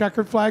to the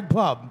Checkered Flag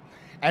Pub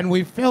and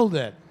we filled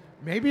it,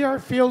 maybe our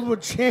field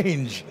would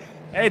change.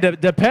 Hey,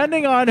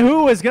 depending on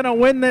who is going to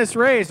win this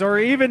race or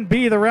even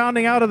be the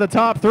rounding out of the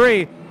top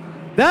 3,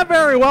 that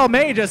very well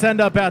may just end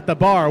up at the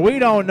bar. We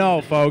don't know,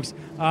 folks.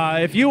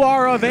 If you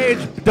are of age,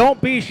 don't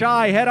be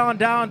shy. Head on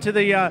down to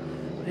the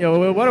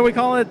what do we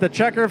call it? The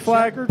Checkered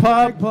Flag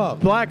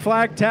Pub, Black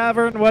Flag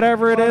Tavern,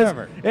 whatever it is.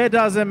 It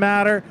doesn't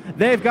matter.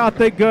 They've got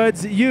the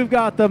goods. You've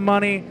got the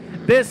money.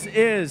 This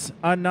is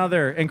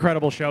another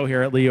incredible show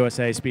here at Lee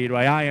USA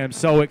Speedway. I am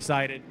so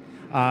excited.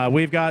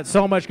 We've got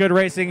so much good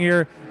racing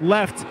here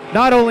left,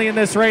 not only in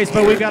this race,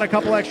 but we've got a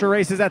couple extra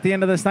races at the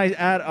end of this night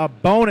at a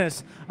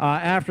bonus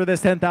after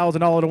this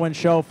 $10,000 to win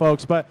show,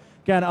 folks. But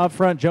again, up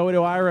front, Joey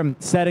Dwyer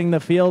setting the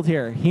field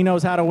here. He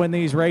knows how to win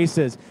these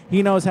races.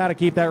 He knows how to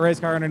keep that race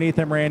car underneath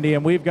him, Randy.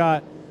 And we've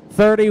got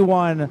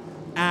 31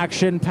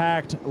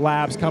 action-packed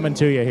laps coming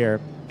to you here.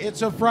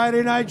 It's a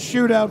Friday night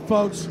shootout,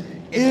 folks.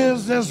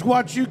 Is this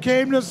what you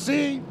came to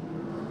see?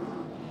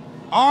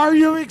 Are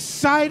you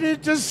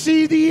excited to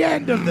see the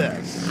end of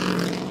this?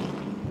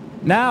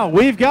 Now,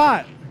 we've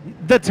got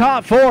the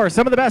top 4,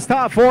 some of the best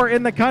top 4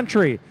 in the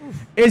country.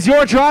 Is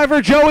your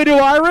driver Joey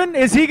Dwyer?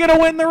 Is he going to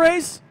win the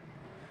race?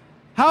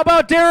 How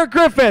about Derek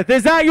Griffith?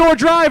 Is that your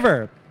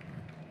driver?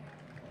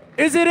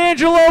 Is it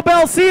Angelo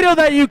Belcito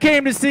that you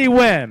came to see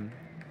win?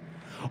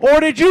 Or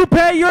did you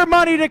pay your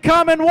money to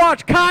come and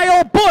watch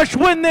Kyle Busch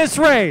win this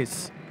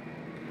race?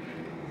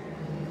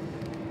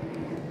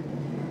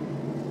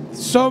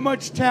 So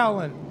much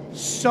talent,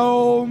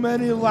 so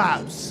many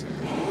laps.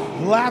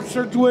 Laps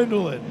are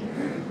dwindling.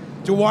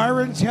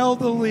 Dwyer's held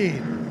the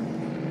lead.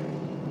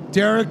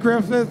 Derek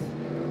Griffith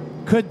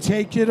could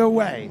take it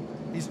away.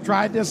 He's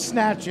tried to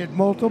snatch it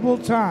multiple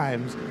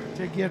times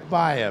to get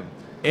by him.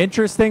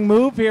 Interesting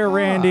move here,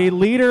 Randy.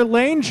 Leader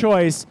lane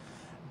choice.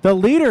 The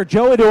leader,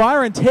 Joey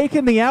Dwyer,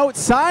 taking the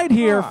outside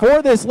here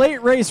for this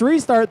late race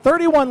restart.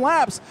 31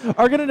 laps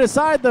are going to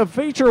decide the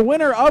feature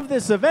winner of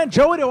this event.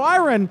 Joey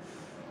Dwyer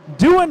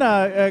doing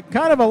a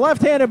kind of a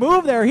left-handed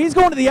move there. He's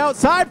going to the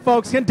outside,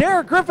 folks. Can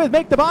Derek Griffith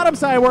make the bottom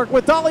side work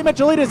with Dolly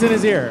Michelitas in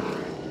his ear?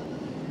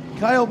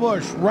 Kyle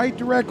Busch right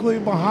directly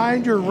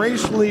behind your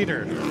race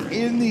leader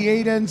in the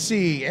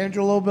 8NC,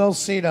 Angelo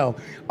Belcito.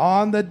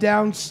 On the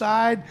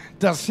downside,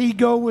 does he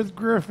go with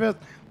Griffith?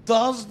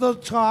 Does the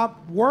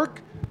top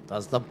work?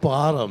 Does the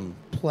bottom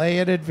play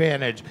an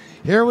advantage?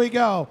 Here we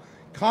go.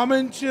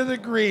 Coming to the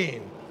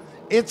green.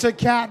 It's a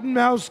cat and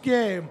mouse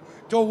game.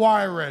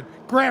 Dwyer,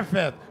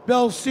 Griffith,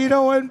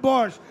 Belcito, and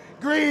Busch.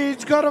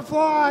 Green's gonna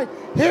fly.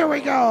 Here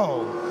we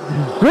go.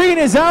 Green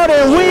is out,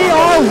 and we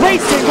are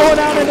racing going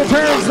down into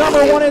turns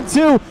number 1 and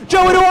 2.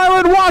 Joey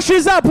Dwyer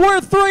washes up.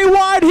 We're 3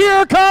 wide.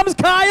 Here comes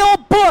Kyle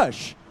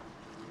Busch.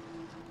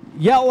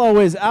 Yellow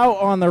is out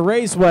on the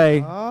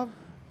raceway.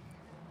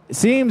 It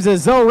seems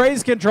as though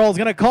race control is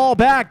going to call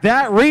back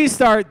that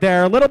restart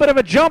there. A little bit of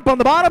a jump on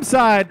the bottom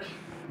side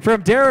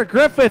from Derek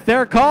Griffith.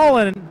 They're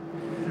calling.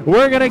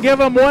 We're going to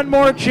give him one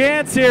more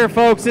chance here,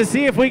 folks, to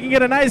see if we can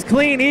get a nice,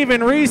 clean,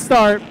 even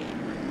restart.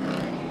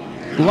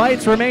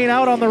 Lights remain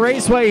out on the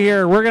raceway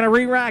here. We're going to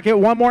re-rack it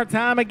one more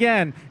time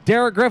again.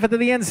 Derek Griffith to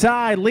the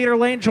inside. Leader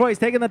lane choice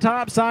taking the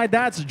top side.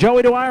 That's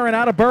Joey Dwyer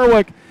out of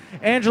Berwick.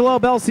 Angelo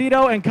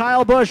Belcito and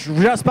Kyle Busch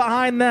just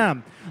behind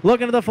them.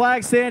 Looking to the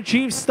flag stand.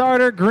 Chief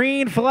starter.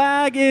 Green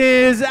flag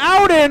is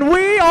out, and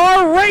we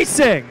are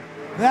racing.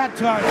 That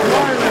time,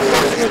 Dwyer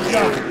does a good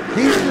job.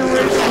 He's the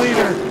race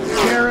leader.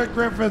 Derek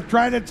Griffith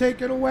trying to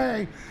take it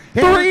away.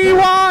 3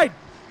 wide.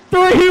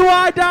 3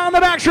 wide down the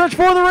backstretch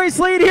for the race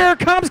lead. Here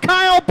comes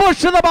Kyle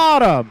Busch to the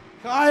bottom.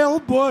 Kyle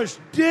Busch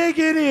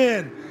digging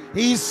in.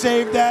 He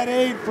saved that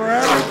 8 for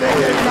everything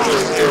it got.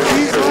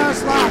 These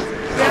last laps.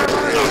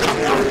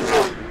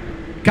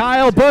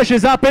 Kyle Busch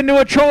is up into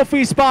a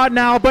trophy spot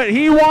now, but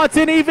he wants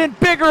an even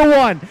bigger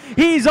one.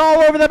 He's all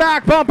over the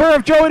back bumper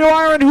of Joey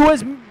Dwyer, who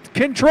has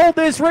controlled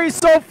this race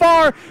so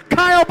far.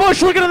 Kyle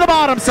Busch looking at the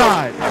bottom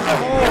side.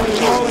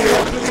 Holy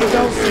Anthony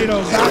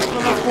Belcito back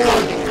for the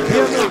 4th.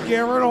 Him and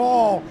Garrett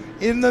Hall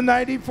in the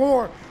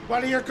 94.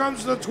 But here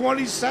comes the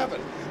 27.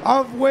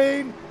 of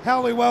Wayne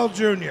Halliwell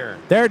Jr.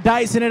 They're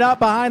dicing it up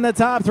behind the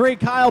top three.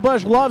 Kyle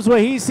Busch loves what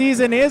he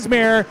sees in his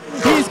mirror.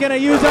 He's going to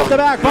use up the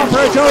back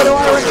bumper. Joey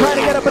Dwyer trying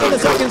to get up into the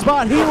second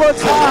spot. He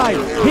looks high.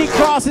 He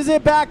crosses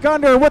it back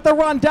under with the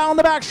run down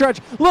the backstretch.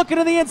 Looking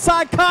to the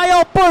inside.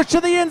 Kyle Busch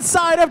to the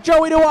inside of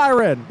Joey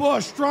Dwyer.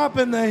 Busch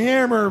dropping the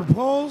hammer,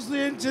 pulls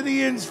into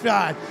the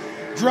inside,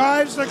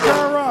 drives the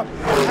car up,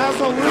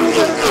 has a little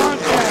bit of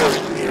contact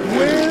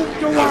with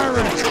Dwyer.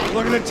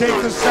 Looking to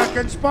take the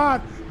second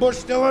spot. Busch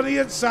still on the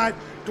inside.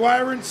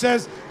 Dwyer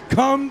says,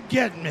 come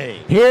get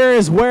me. Here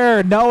is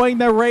where knowing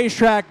the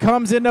racetrack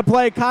comes into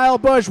play. Kyle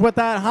Busch with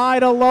that high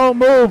to low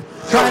move,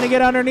 trying to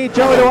get underneath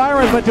Joey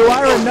Dwyer, but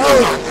Dwyer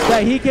knows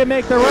that he can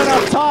make the run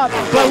up top.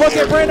 But look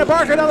at Brandon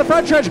Barker down the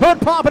front stretch,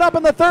 hood popping up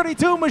in the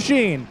 32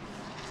 machine.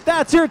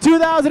 That's your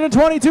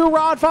 2022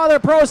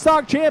 Rodfather Pro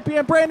Stock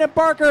champion, Brandon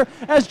Barker,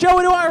 as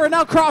Joey Dwyer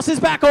now crosses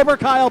back over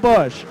Kyle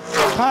Busch.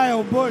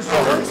 Kyle Busch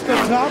works the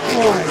top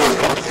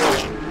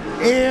line.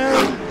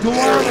 And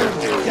Dwyer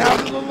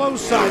down to the low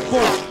side.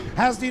 Busch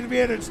has the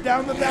advantage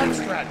down the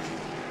backstretch.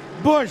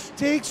 Busch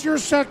takes your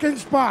second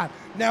spot.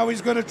 Now he's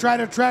going to try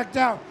to track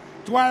down.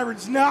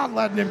 Dwyer's not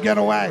letting him get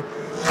away.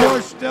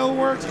 Busch still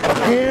works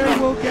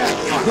and will get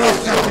the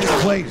second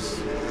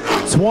place.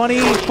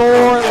 24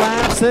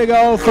 laps to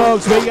go,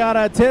 folks. We got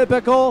a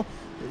typical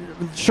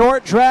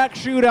short track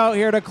shootout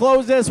here to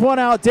close this one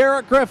out.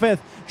 Derek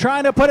Griffith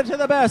trying to put it to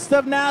the best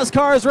of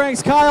NASCAR's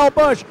ranks. Kyle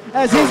Busch,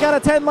 as he's got a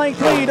 10-length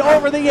lead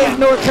over the 8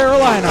 North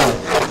Carolina.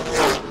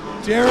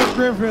 Derek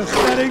Griffith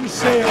setting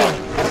sail.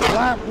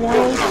 Lap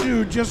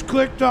 102 just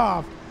clicked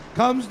off.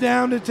 Comes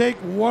down to take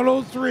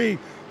 103.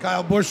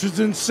 Kyle Busch is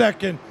in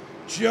second.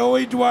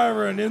 Joey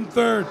Dwyer in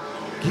third.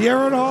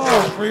 Garrett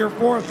Hall for your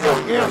fourth.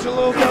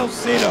 Angelo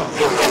Belcito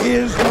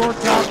is your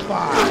top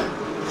five.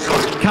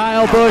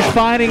 Kyle Busch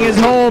finding his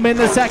home in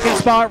the second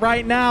spot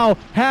right now.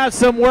 Has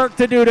some work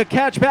to do to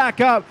catch back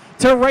up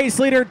to race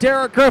leader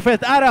Derek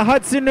Griffith out of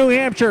Hudson, New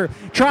Hampshire.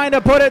 Trying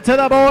to put it to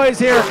the boys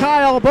here.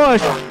 Kyle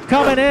Busch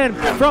coming in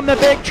from the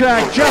big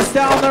track just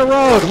down the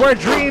road where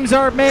dreams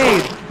are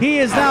made. He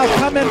is now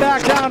coming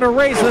back down to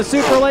race the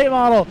super late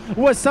model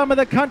with some of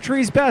the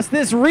country's best,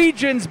 this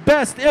region's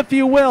best, if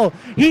you will.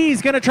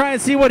 He's going to try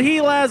and see what he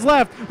has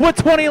left with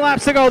 20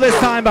 laps to go this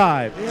time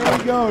by. Here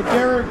we go.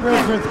 Derek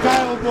Griffith,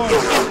 Kyle Busch.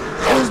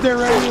 Is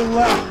there any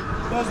left?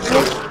 Has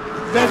Busch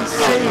been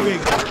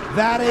saving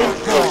that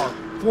 8 car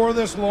for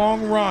this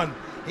long run?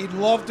 He'd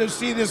love to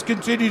see this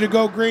continue to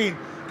go green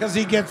because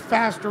he gets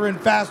faster and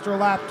faster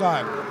lap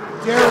time.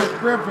 Derek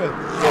Griffith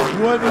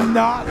would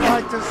not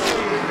like to see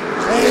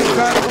any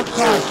kind of a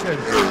caution.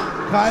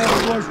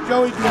 Kyle Busch,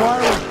 Joey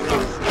Dwyer,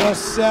 the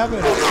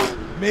 7,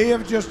 may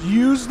have just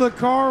used the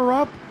car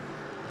up,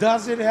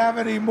 doesn't have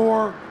any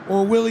more,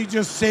 or will he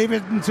just save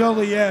it until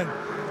the end?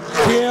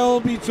 He'll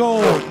be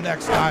told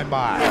next time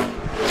by.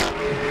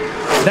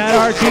 That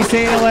Archie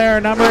St.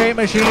 Hilaire number 8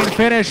 machine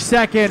finished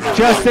second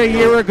just a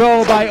year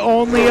ago by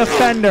only a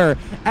fender.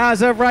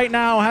 As of right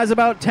now, has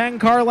about 10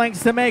 car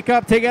lengths to make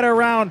up to get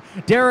around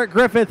Derek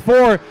Griffith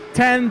for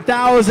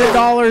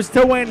 $10,000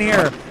 to win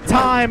here.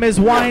 Time is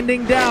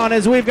winding down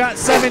as we've got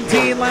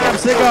 17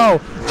 laps to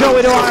go.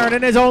 Joey Dwyer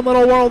in his own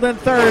little world in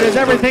third as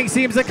everything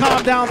seems to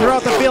calm down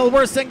throughout the field.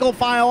 We're single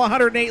file,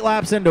 108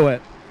 laps into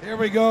it. Here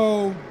we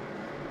go.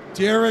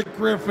 Derek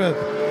Griffith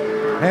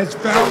has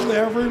found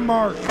every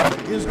mark,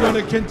 is going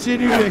to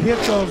continue to hit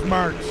those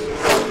marks.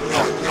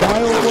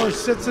 Kyle Busch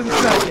sits in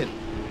second,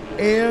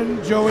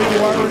 and Joey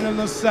Dwyer in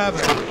the 7.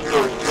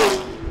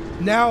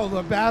 Now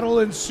the battle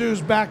ensues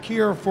back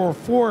here for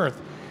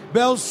fourth.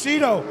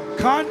 Belcito,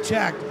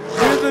 contact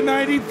with the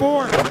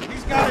 94.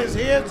 He's got his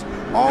hands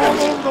all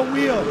over the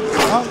wheel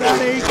of that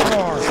 8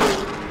 car.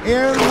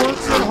 And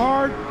works it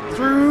hard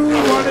through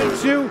 1 and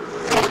 2.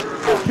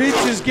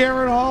 Pinches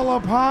Garrett Hall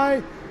up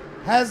high.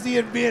 Has the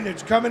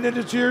advantage coming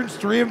into turns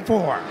 3 and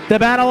 4. The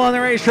battle on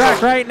the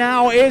racetrack right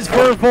now is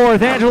for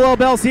fourth. Angelo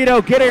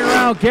Belcito getting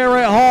around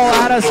Garrett Hall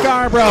out of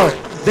Scarborough.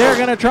 They're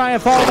going to try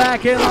and fall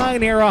back in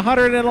line here.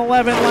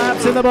 111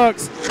 laps in the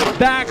books.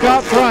 Back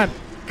up front,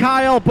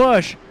 Kyle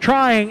Busch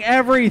trying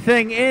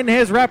everything in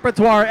his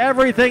repertoire,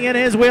 everything in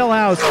his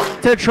wheelhouse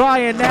to try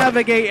and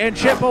navigate and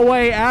chip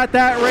away at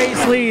that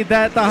race lead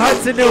that the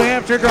Hudson, New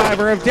Hampshire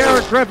driver of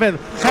Derek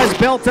Griffith has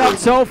built up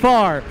so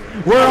far.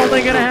 We're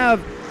only going to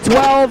have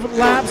 12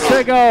 laps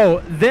to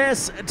go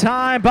this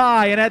time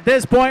by, and at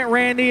this point,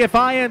 Randy, if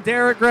I am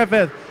Derek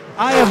Griffith,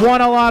 I have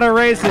won a lot of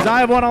races. I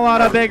have won a lot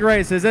of big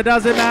races. It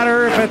doesn't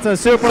matter if it's a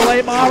super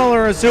late model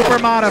or a super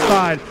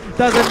modified.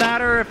 Doesn't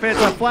matter if it's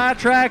a flat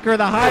track or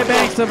the high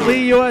banks of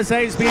Lee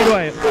USA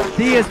Speedway.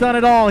 He has done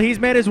it all. He's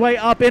made his way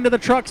up into the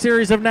Truck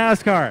Series of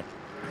NASCAR.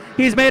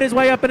 He's made his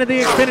way up into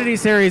the Xfinity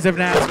Series of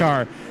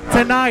NASCAR.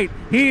 Tonight,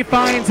 he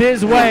finds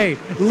his way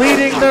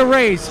leading the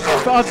race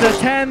of the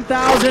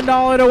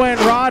 $10,000 to win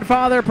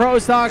Rodfather Pro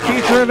Stock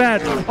feature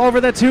event over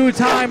the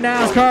 2-time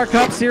NASCAR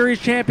Cup Series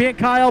champion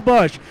Kyle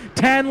Busch.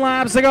 10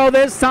 laps to go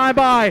this time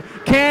by.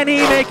 Can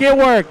he make it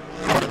work?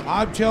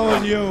 I'm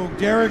telling you,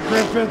 Derek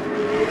Griffith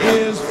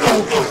is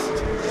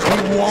focused.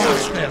 He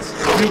wants this.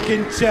 You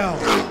can tell.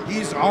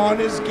 He's on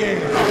his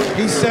game.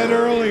 He said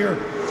earlier,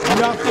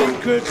 nothing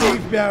could be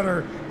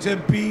better to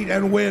beat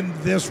and win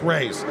this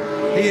race.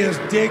 He is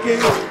digging.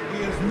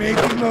 He is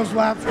making those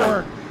laps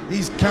work.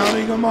 He's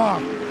counting them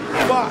off.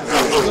 But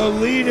the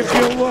lead, if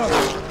you look,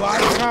 by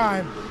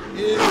time,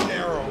 is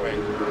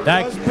narrowing.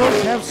 Does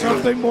Busch have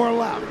something more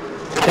left?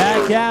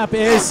 That gap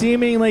is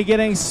seemingly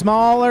getting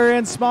smaller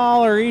and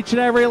smaller each and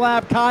every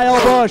lap.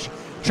 Kyle Busch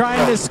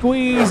trying to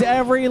squeeze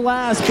every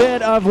last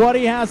bit of what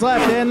he has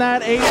left in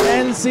that 8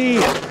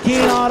 NC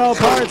Keen Auto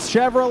Parts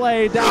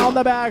Chevrolet down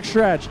the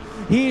backstretch.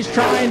 He's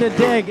trying to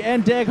dig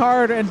and dig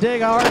hard and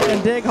dig hard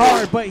and dig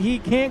hard, but he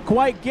can't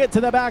quite get to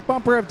the back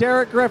bumper of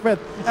Derek Griffith,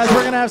 as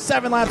we're going to have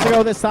 7 laps to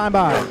go this time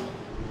by.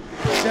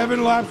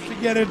 7 laps to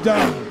get it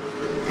done.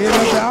 In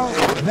about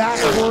that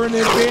for an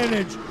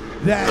advantage.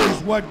 That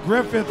is what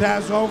Griffith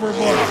has over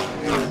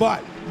Busch.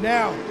 But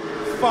now,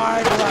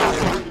 5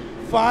 laps,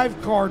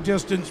 5 car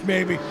distance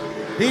maybe.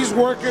 He's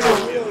working a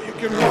wheel. You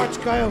can watch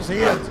Kyle's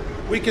hands.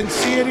 We can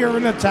see it here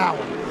in the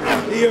tower.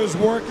 He is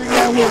working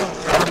that wheel,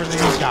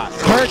 everything he's got.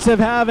 Perks of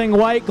having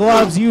white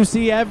gloves, you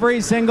see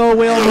every single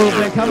wheel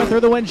movement coming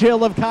through the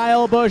windshield of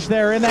Kyle Busch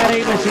there in that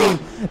 8 machine.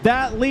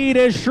 That lead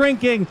is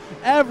shrinking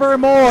ever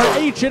more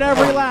each and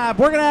every lap.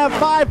 We're going to have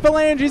 5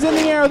 phalanges in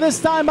the air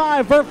this time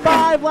by for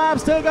 5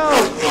 laps to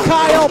go.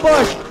 Kyle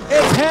Busch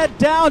is head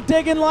down,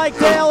 digging like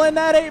Dale in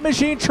that 8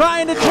 machine,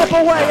 trying to chip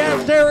away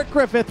at Derek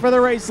Griffith for the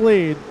race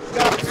lead.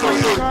 Got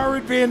 3 car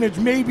advantage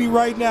maybe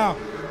right now,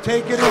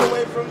 taking it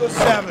away from the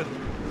 7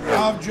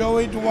 of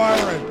Joey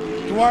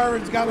Dwyron.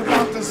 Dwyron's got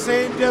about the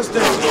same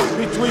distance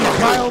between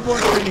Kyle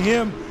Busch and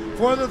him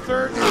for the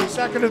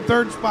second and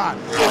third spot.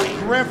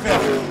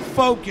 Griffith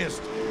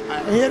focused,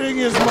 hitting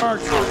his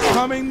marks,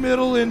 coming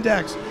middle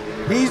index.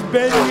 He's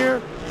been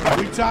here.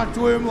 We talked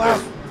to him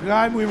last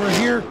time we were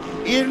here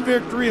in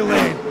victory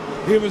lane.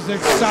 He was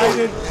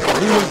excited.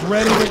 He was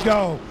ready to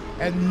go.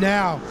 And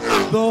now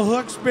the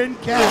hook's been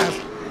cast.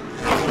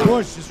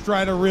 Busch is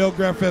trying to reel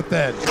Griffith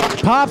in.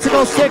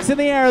 Popsicle sticks in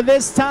the air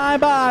this time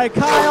by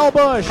Kyle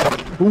Busch,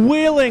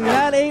 wheeling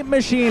that 8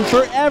 machine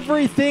for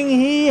everything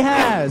he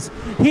has.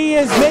 He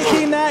is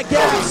making that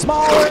gap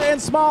smaller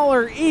and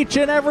smaller each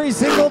and every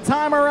single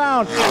time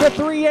around the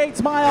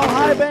 3/8 mile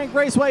High Bank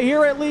Raceway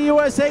here at Lee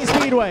USA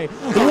Speedway.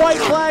 White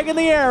flag in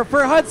the air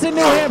for Hudson,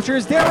 New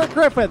Hampshire's Derek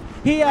Griffith.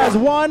 He has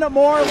 1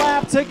 more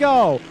lap to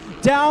go.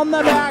 Down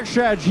the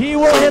backstretch, he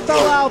will hit the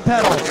loud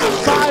pedal.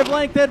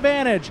 5-length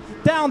advantage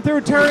down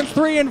through turns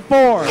 3 and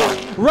 4.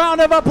 Round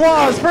of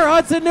applause for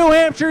Hudson, New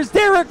Hampshire's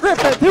Derek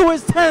Griffith, who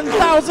is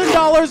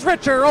 $10,000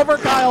 richer over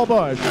Kyle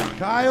Busch.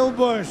 Kyle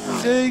Busch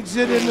digs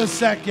it in the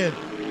second.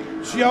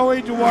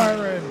 Joey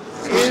Dwyron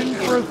in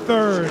for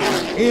third.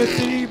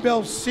 Anthony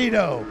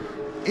Belcito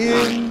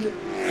in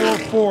for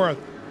fourth.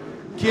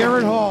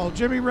 Garrett Hall,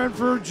 Jimmy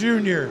Renfrew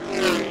Jr.,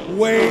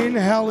 Wayne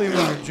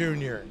Halliwell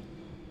Jr.,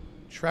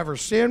 Trevor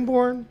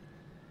Sanborn,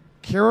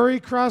 Kerry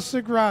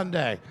Crossa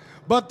Grande.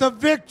 But the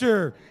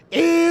victor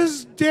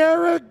is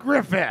Derek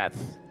Griffith.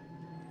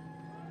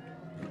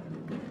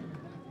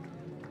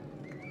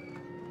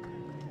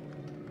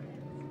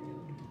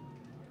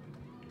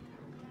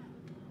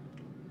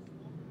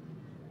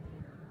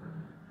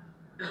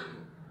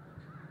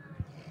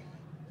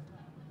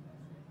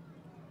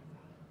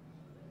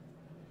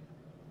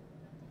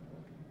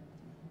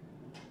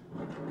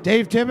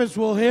 Dave Timmons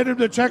will hand him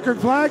the checkered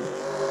flag.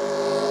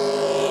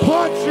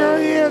 Put your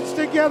hands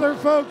together,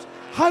 folks.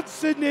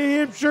 Hudson, New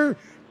Hampshire,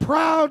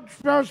 proud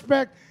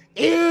prospect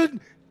in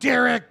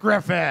Derek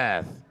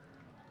Griffith.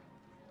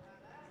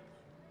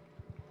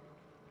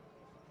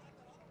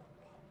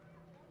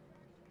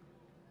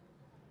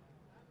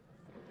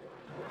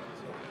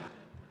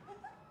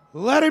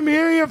 Let him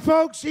hear you,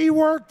 folks. He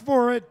worked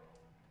for it.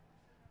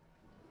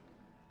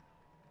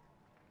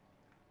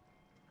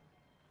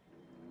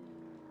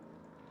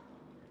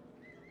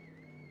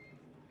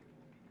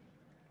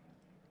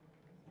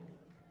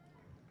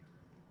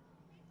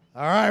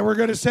 All right, we're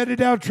going to send it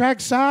down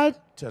trackside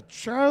to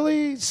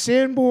Charlie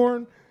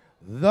Sanborn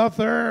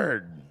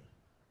III.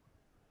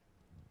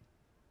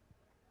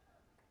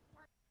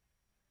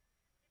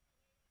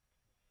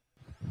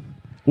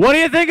 What do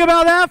you think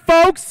about that,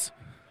 folks?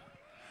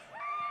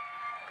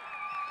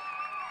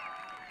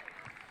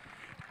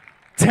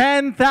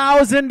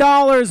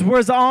 $10,000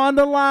 was on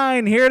the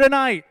line here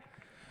tonight.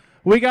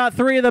 We got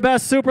 3 of the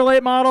best super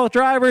late model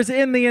drivers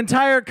in the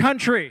entire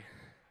country.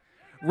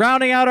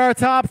 Rounding out our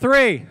top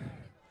 3.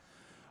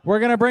 We're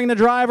going to bring the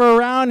driver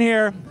around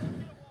here.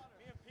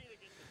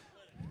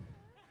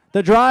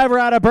 The driver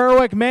out of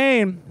Berwick,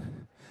 Maine.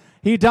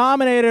 He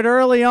dominated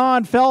early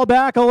on, fell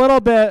back a little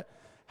bit.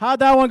 How'd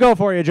that one go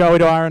for you, Joey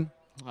Dwyron?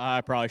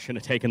 I probably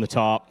shouldn't have taken the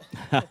top.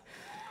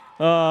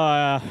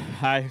 I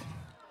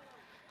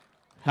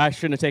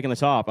shouldn't have taken the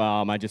top.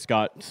 I just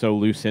got so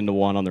loose into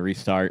one on the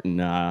restart,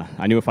 and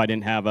I knew if I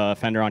didn't have a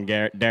fender on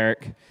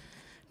Derek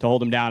to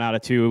hold him down out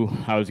of 2,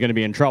 I was going to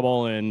be in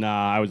trouble, and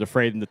I was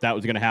afraid that that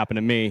was going to happen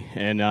to me,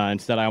 and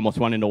instead I almost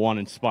went into 1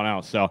 and spun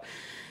out. So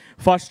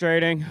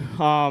frustrating.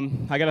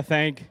 I got to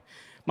thank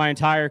my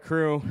entire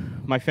crew,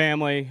 my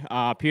family,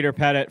 Peter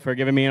Pettit for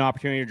giving me an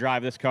opportunity to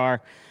drive this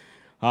car.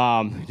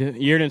 The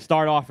year didn't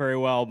start off very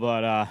well,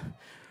 but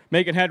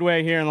making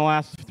headway here in the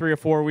last 3 or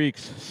 4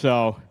 weeks.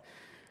 So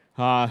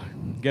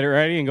get it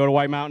ready and go to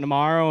White Mountain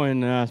tomorrow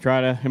and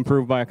try to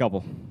improve by a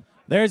couple.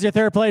 There's your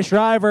third place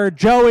driver,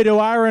 Joey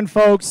Dwyron,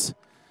 folks.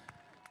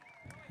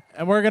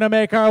 And we're going to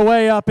make our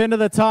way up into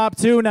the top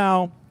 2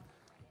 now.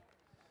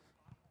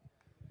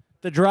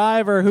 The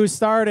driver who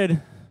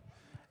started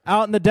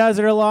out in the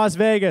desert of Las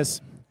Vegas.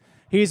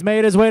 He's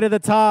made his way to the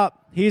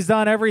top. He's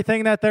done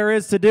everything that there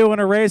is to do in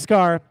a race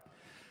car.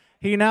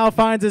 He now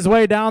finds his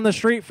way down the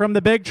street from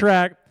the big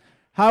track.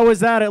 How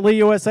was that at Lee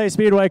USA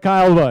Speedway,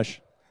 Kyle Busch?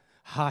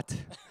 Hot.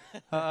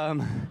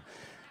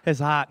 It's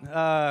hot.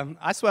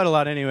 I sweat a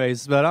lot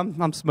anyways, but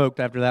I'm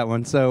smoked after that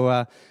one.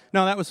 So,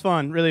 no, that was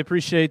fun. Really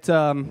appreciate,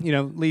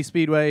 Lee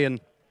Speedway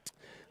and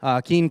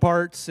Keen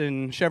Parts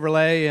and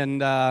Chevrolet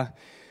and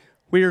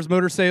Weir's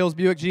Motor Sales,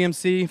 Buick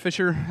GMC,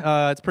 Fisher.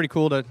 It's pretty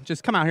cool to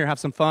just come out here, have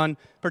some fun,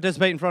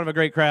 participate in front of a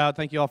great crowd.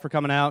 Thank you all for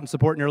coming out and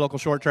supporting your local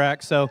short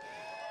track. So,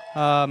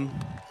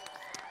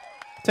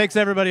 takes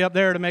everybody up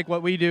there to make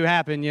what we do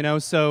happen,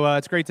 So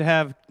it's great to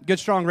have good,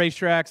 strong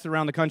racetracks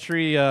around the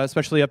country,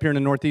 especially up here in the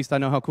Northeast. I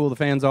know how cool the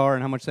fans are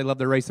and how much they love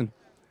their racing.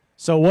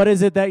 So what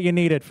is it that you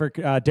needed for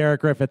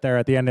Derek Griffith there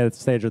at the end of the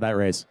stage of that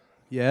race?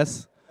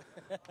 Yes.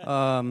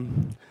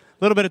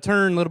 Little bit of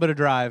turn, a little bit of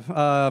drive.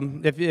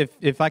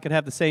 If I could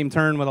have the same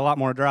turn with a lot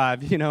more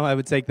drive, I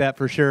would take that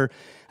for sure.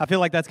 I feel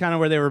like that's kind of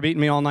where they were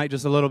beating me all night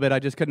just a little bit. I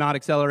just could not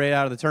accelerate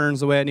out of the turns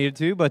the way I needed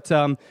to, but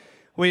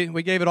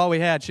we gave it all we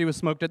had. She was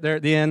smoked it there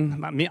at the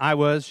end. I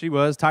was, she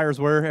was, tires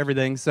were,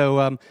 everything.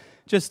 So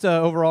just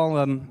overall,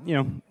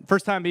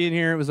 first time being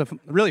here, it was a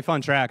really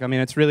fun track. I mean,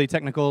 it's really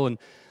technical and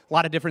a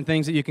lot of different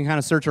things that you can kind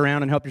of search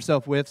around and help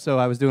yourself with. So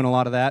I was doing a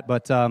lot of that,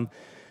 but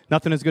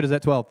nothing as good as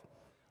that 12.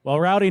 Well,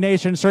 Rowdy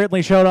Nation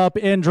certainly showed up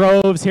in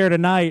droves here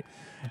tonight.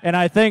 And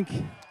I think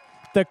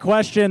the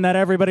question that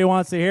everybody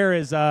wants to hear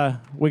is,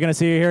 we going to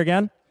see you here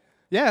again?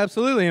 Yeah,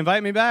 absolutely.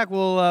 Invite me back.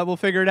 We'll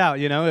figure it out.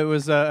 It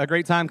was a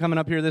great time coming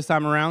up here this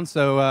time around.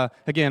 So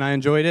again, I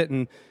enjoyed it,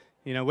 and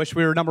wish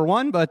we were number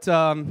 1. But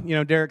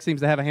Derek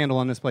seems to have a handle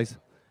on this place.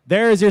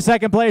 There's your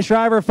second place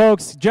driver,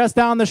 folks, just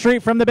down the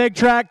street from the big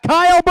track,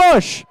 Kyle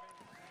Busch.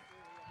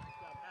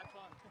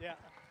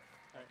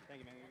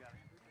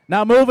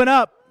 Now moving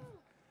up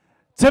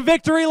to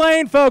victory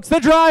lane, folks, the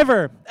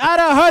driver out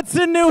of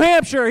Hudson, New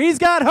Hampshire. He's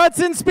got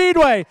Hudson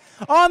Speedway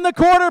on the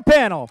quarter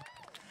panel.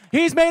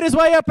 He's made his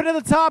way up into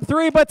the top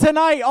 3, but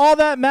tonight all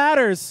that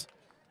matters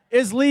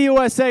is Lee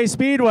USA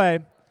Speedway.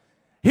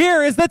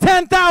 Here is the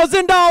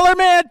 $10,000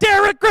 man,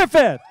 Derek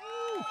Griffith.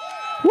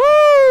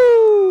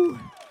 Woo!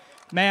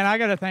 Man, I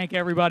got to thank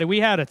everybody. We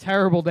had a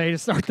terrible day to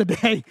start the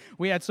day.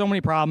 We had so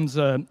many problems.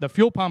 The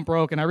fuel pump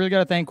broke, and I really got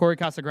to thank Corey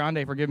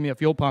Casagrande for giving me a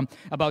fuel pump.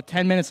 About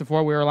 10 minutes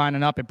before we were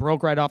lining up, it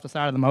broke right off the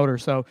side of the motor.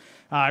 So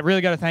I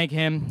really got to thank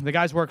him. The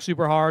guys worked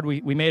super hard.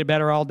 We made it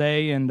better all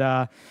day, and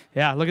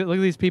yeah, look at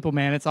these people,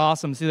 man. It's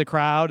awesome to see the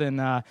crowd,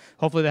 and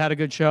hopefully they had a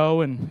good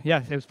show. And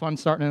yeah, it was fun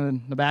starting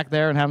in the back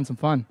there and having some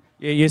fun.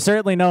 You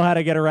certainly know how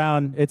to get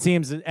around, it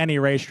seems, any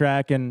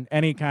racetrack and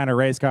any kind of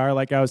race car.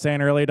 Like I was saying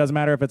earlier, it doesn't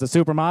matter if it's a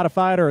super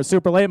modified or a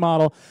super late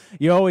model.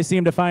 You always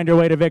seem to find your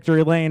way to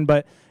victory lane,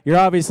 but you're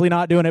obviously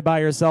not doing it by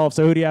yourself.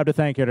 So who do you have to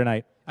thank here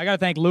tonight? I got to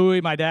thank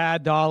Louie, my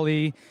dad,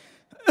 Dolly,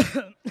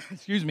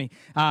 excuse me,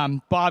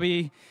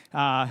 Bobby,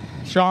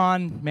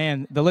 Sean.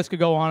 Man, the list could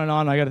go on and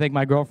on. I got to thank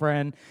my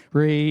girlfriend,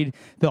 Reed,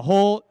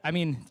 John,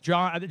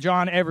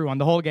 everyone,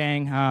 the whole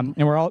gang.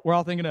 And we're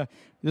all thinking of.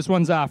 This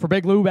one's for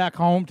Big Lou back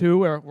home, too.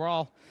 We're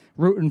all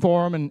rooting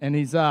for him, and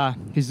he's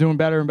doing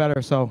better and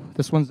better. So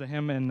this one's to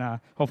him, and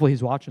hopefully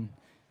he's watching.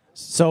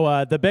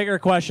 So the bigger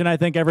question I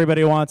think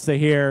everybody wants to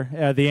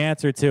hear the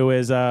answer to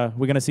is, we're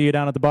going to see you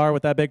down at the bar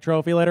with that big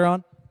trophy later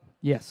on?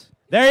 Yes.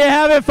 There you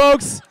have it,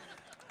 folks.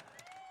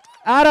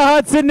 Out of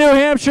Hudson, New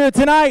Hampshire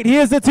tonight, he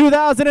is the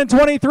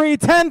 2023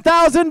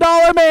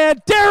 $10,000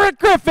 man, Derek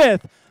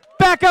Griffith.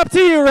 Back up to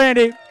you,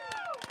 Randy.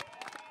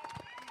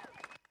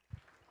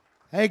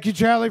 Thank you,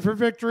 Charlie, for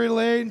victory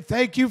lane.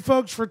 Thank you,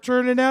 folks, for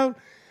turning out.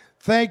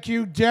 Thank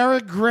you,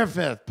 Derek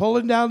Griffith,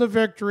 pulling down the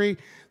victory.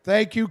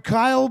 Thank you,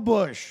 Kyle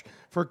Busch,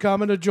 for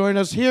coming to join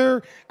us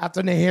here at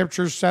the New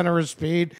Hampshire Center of Speed.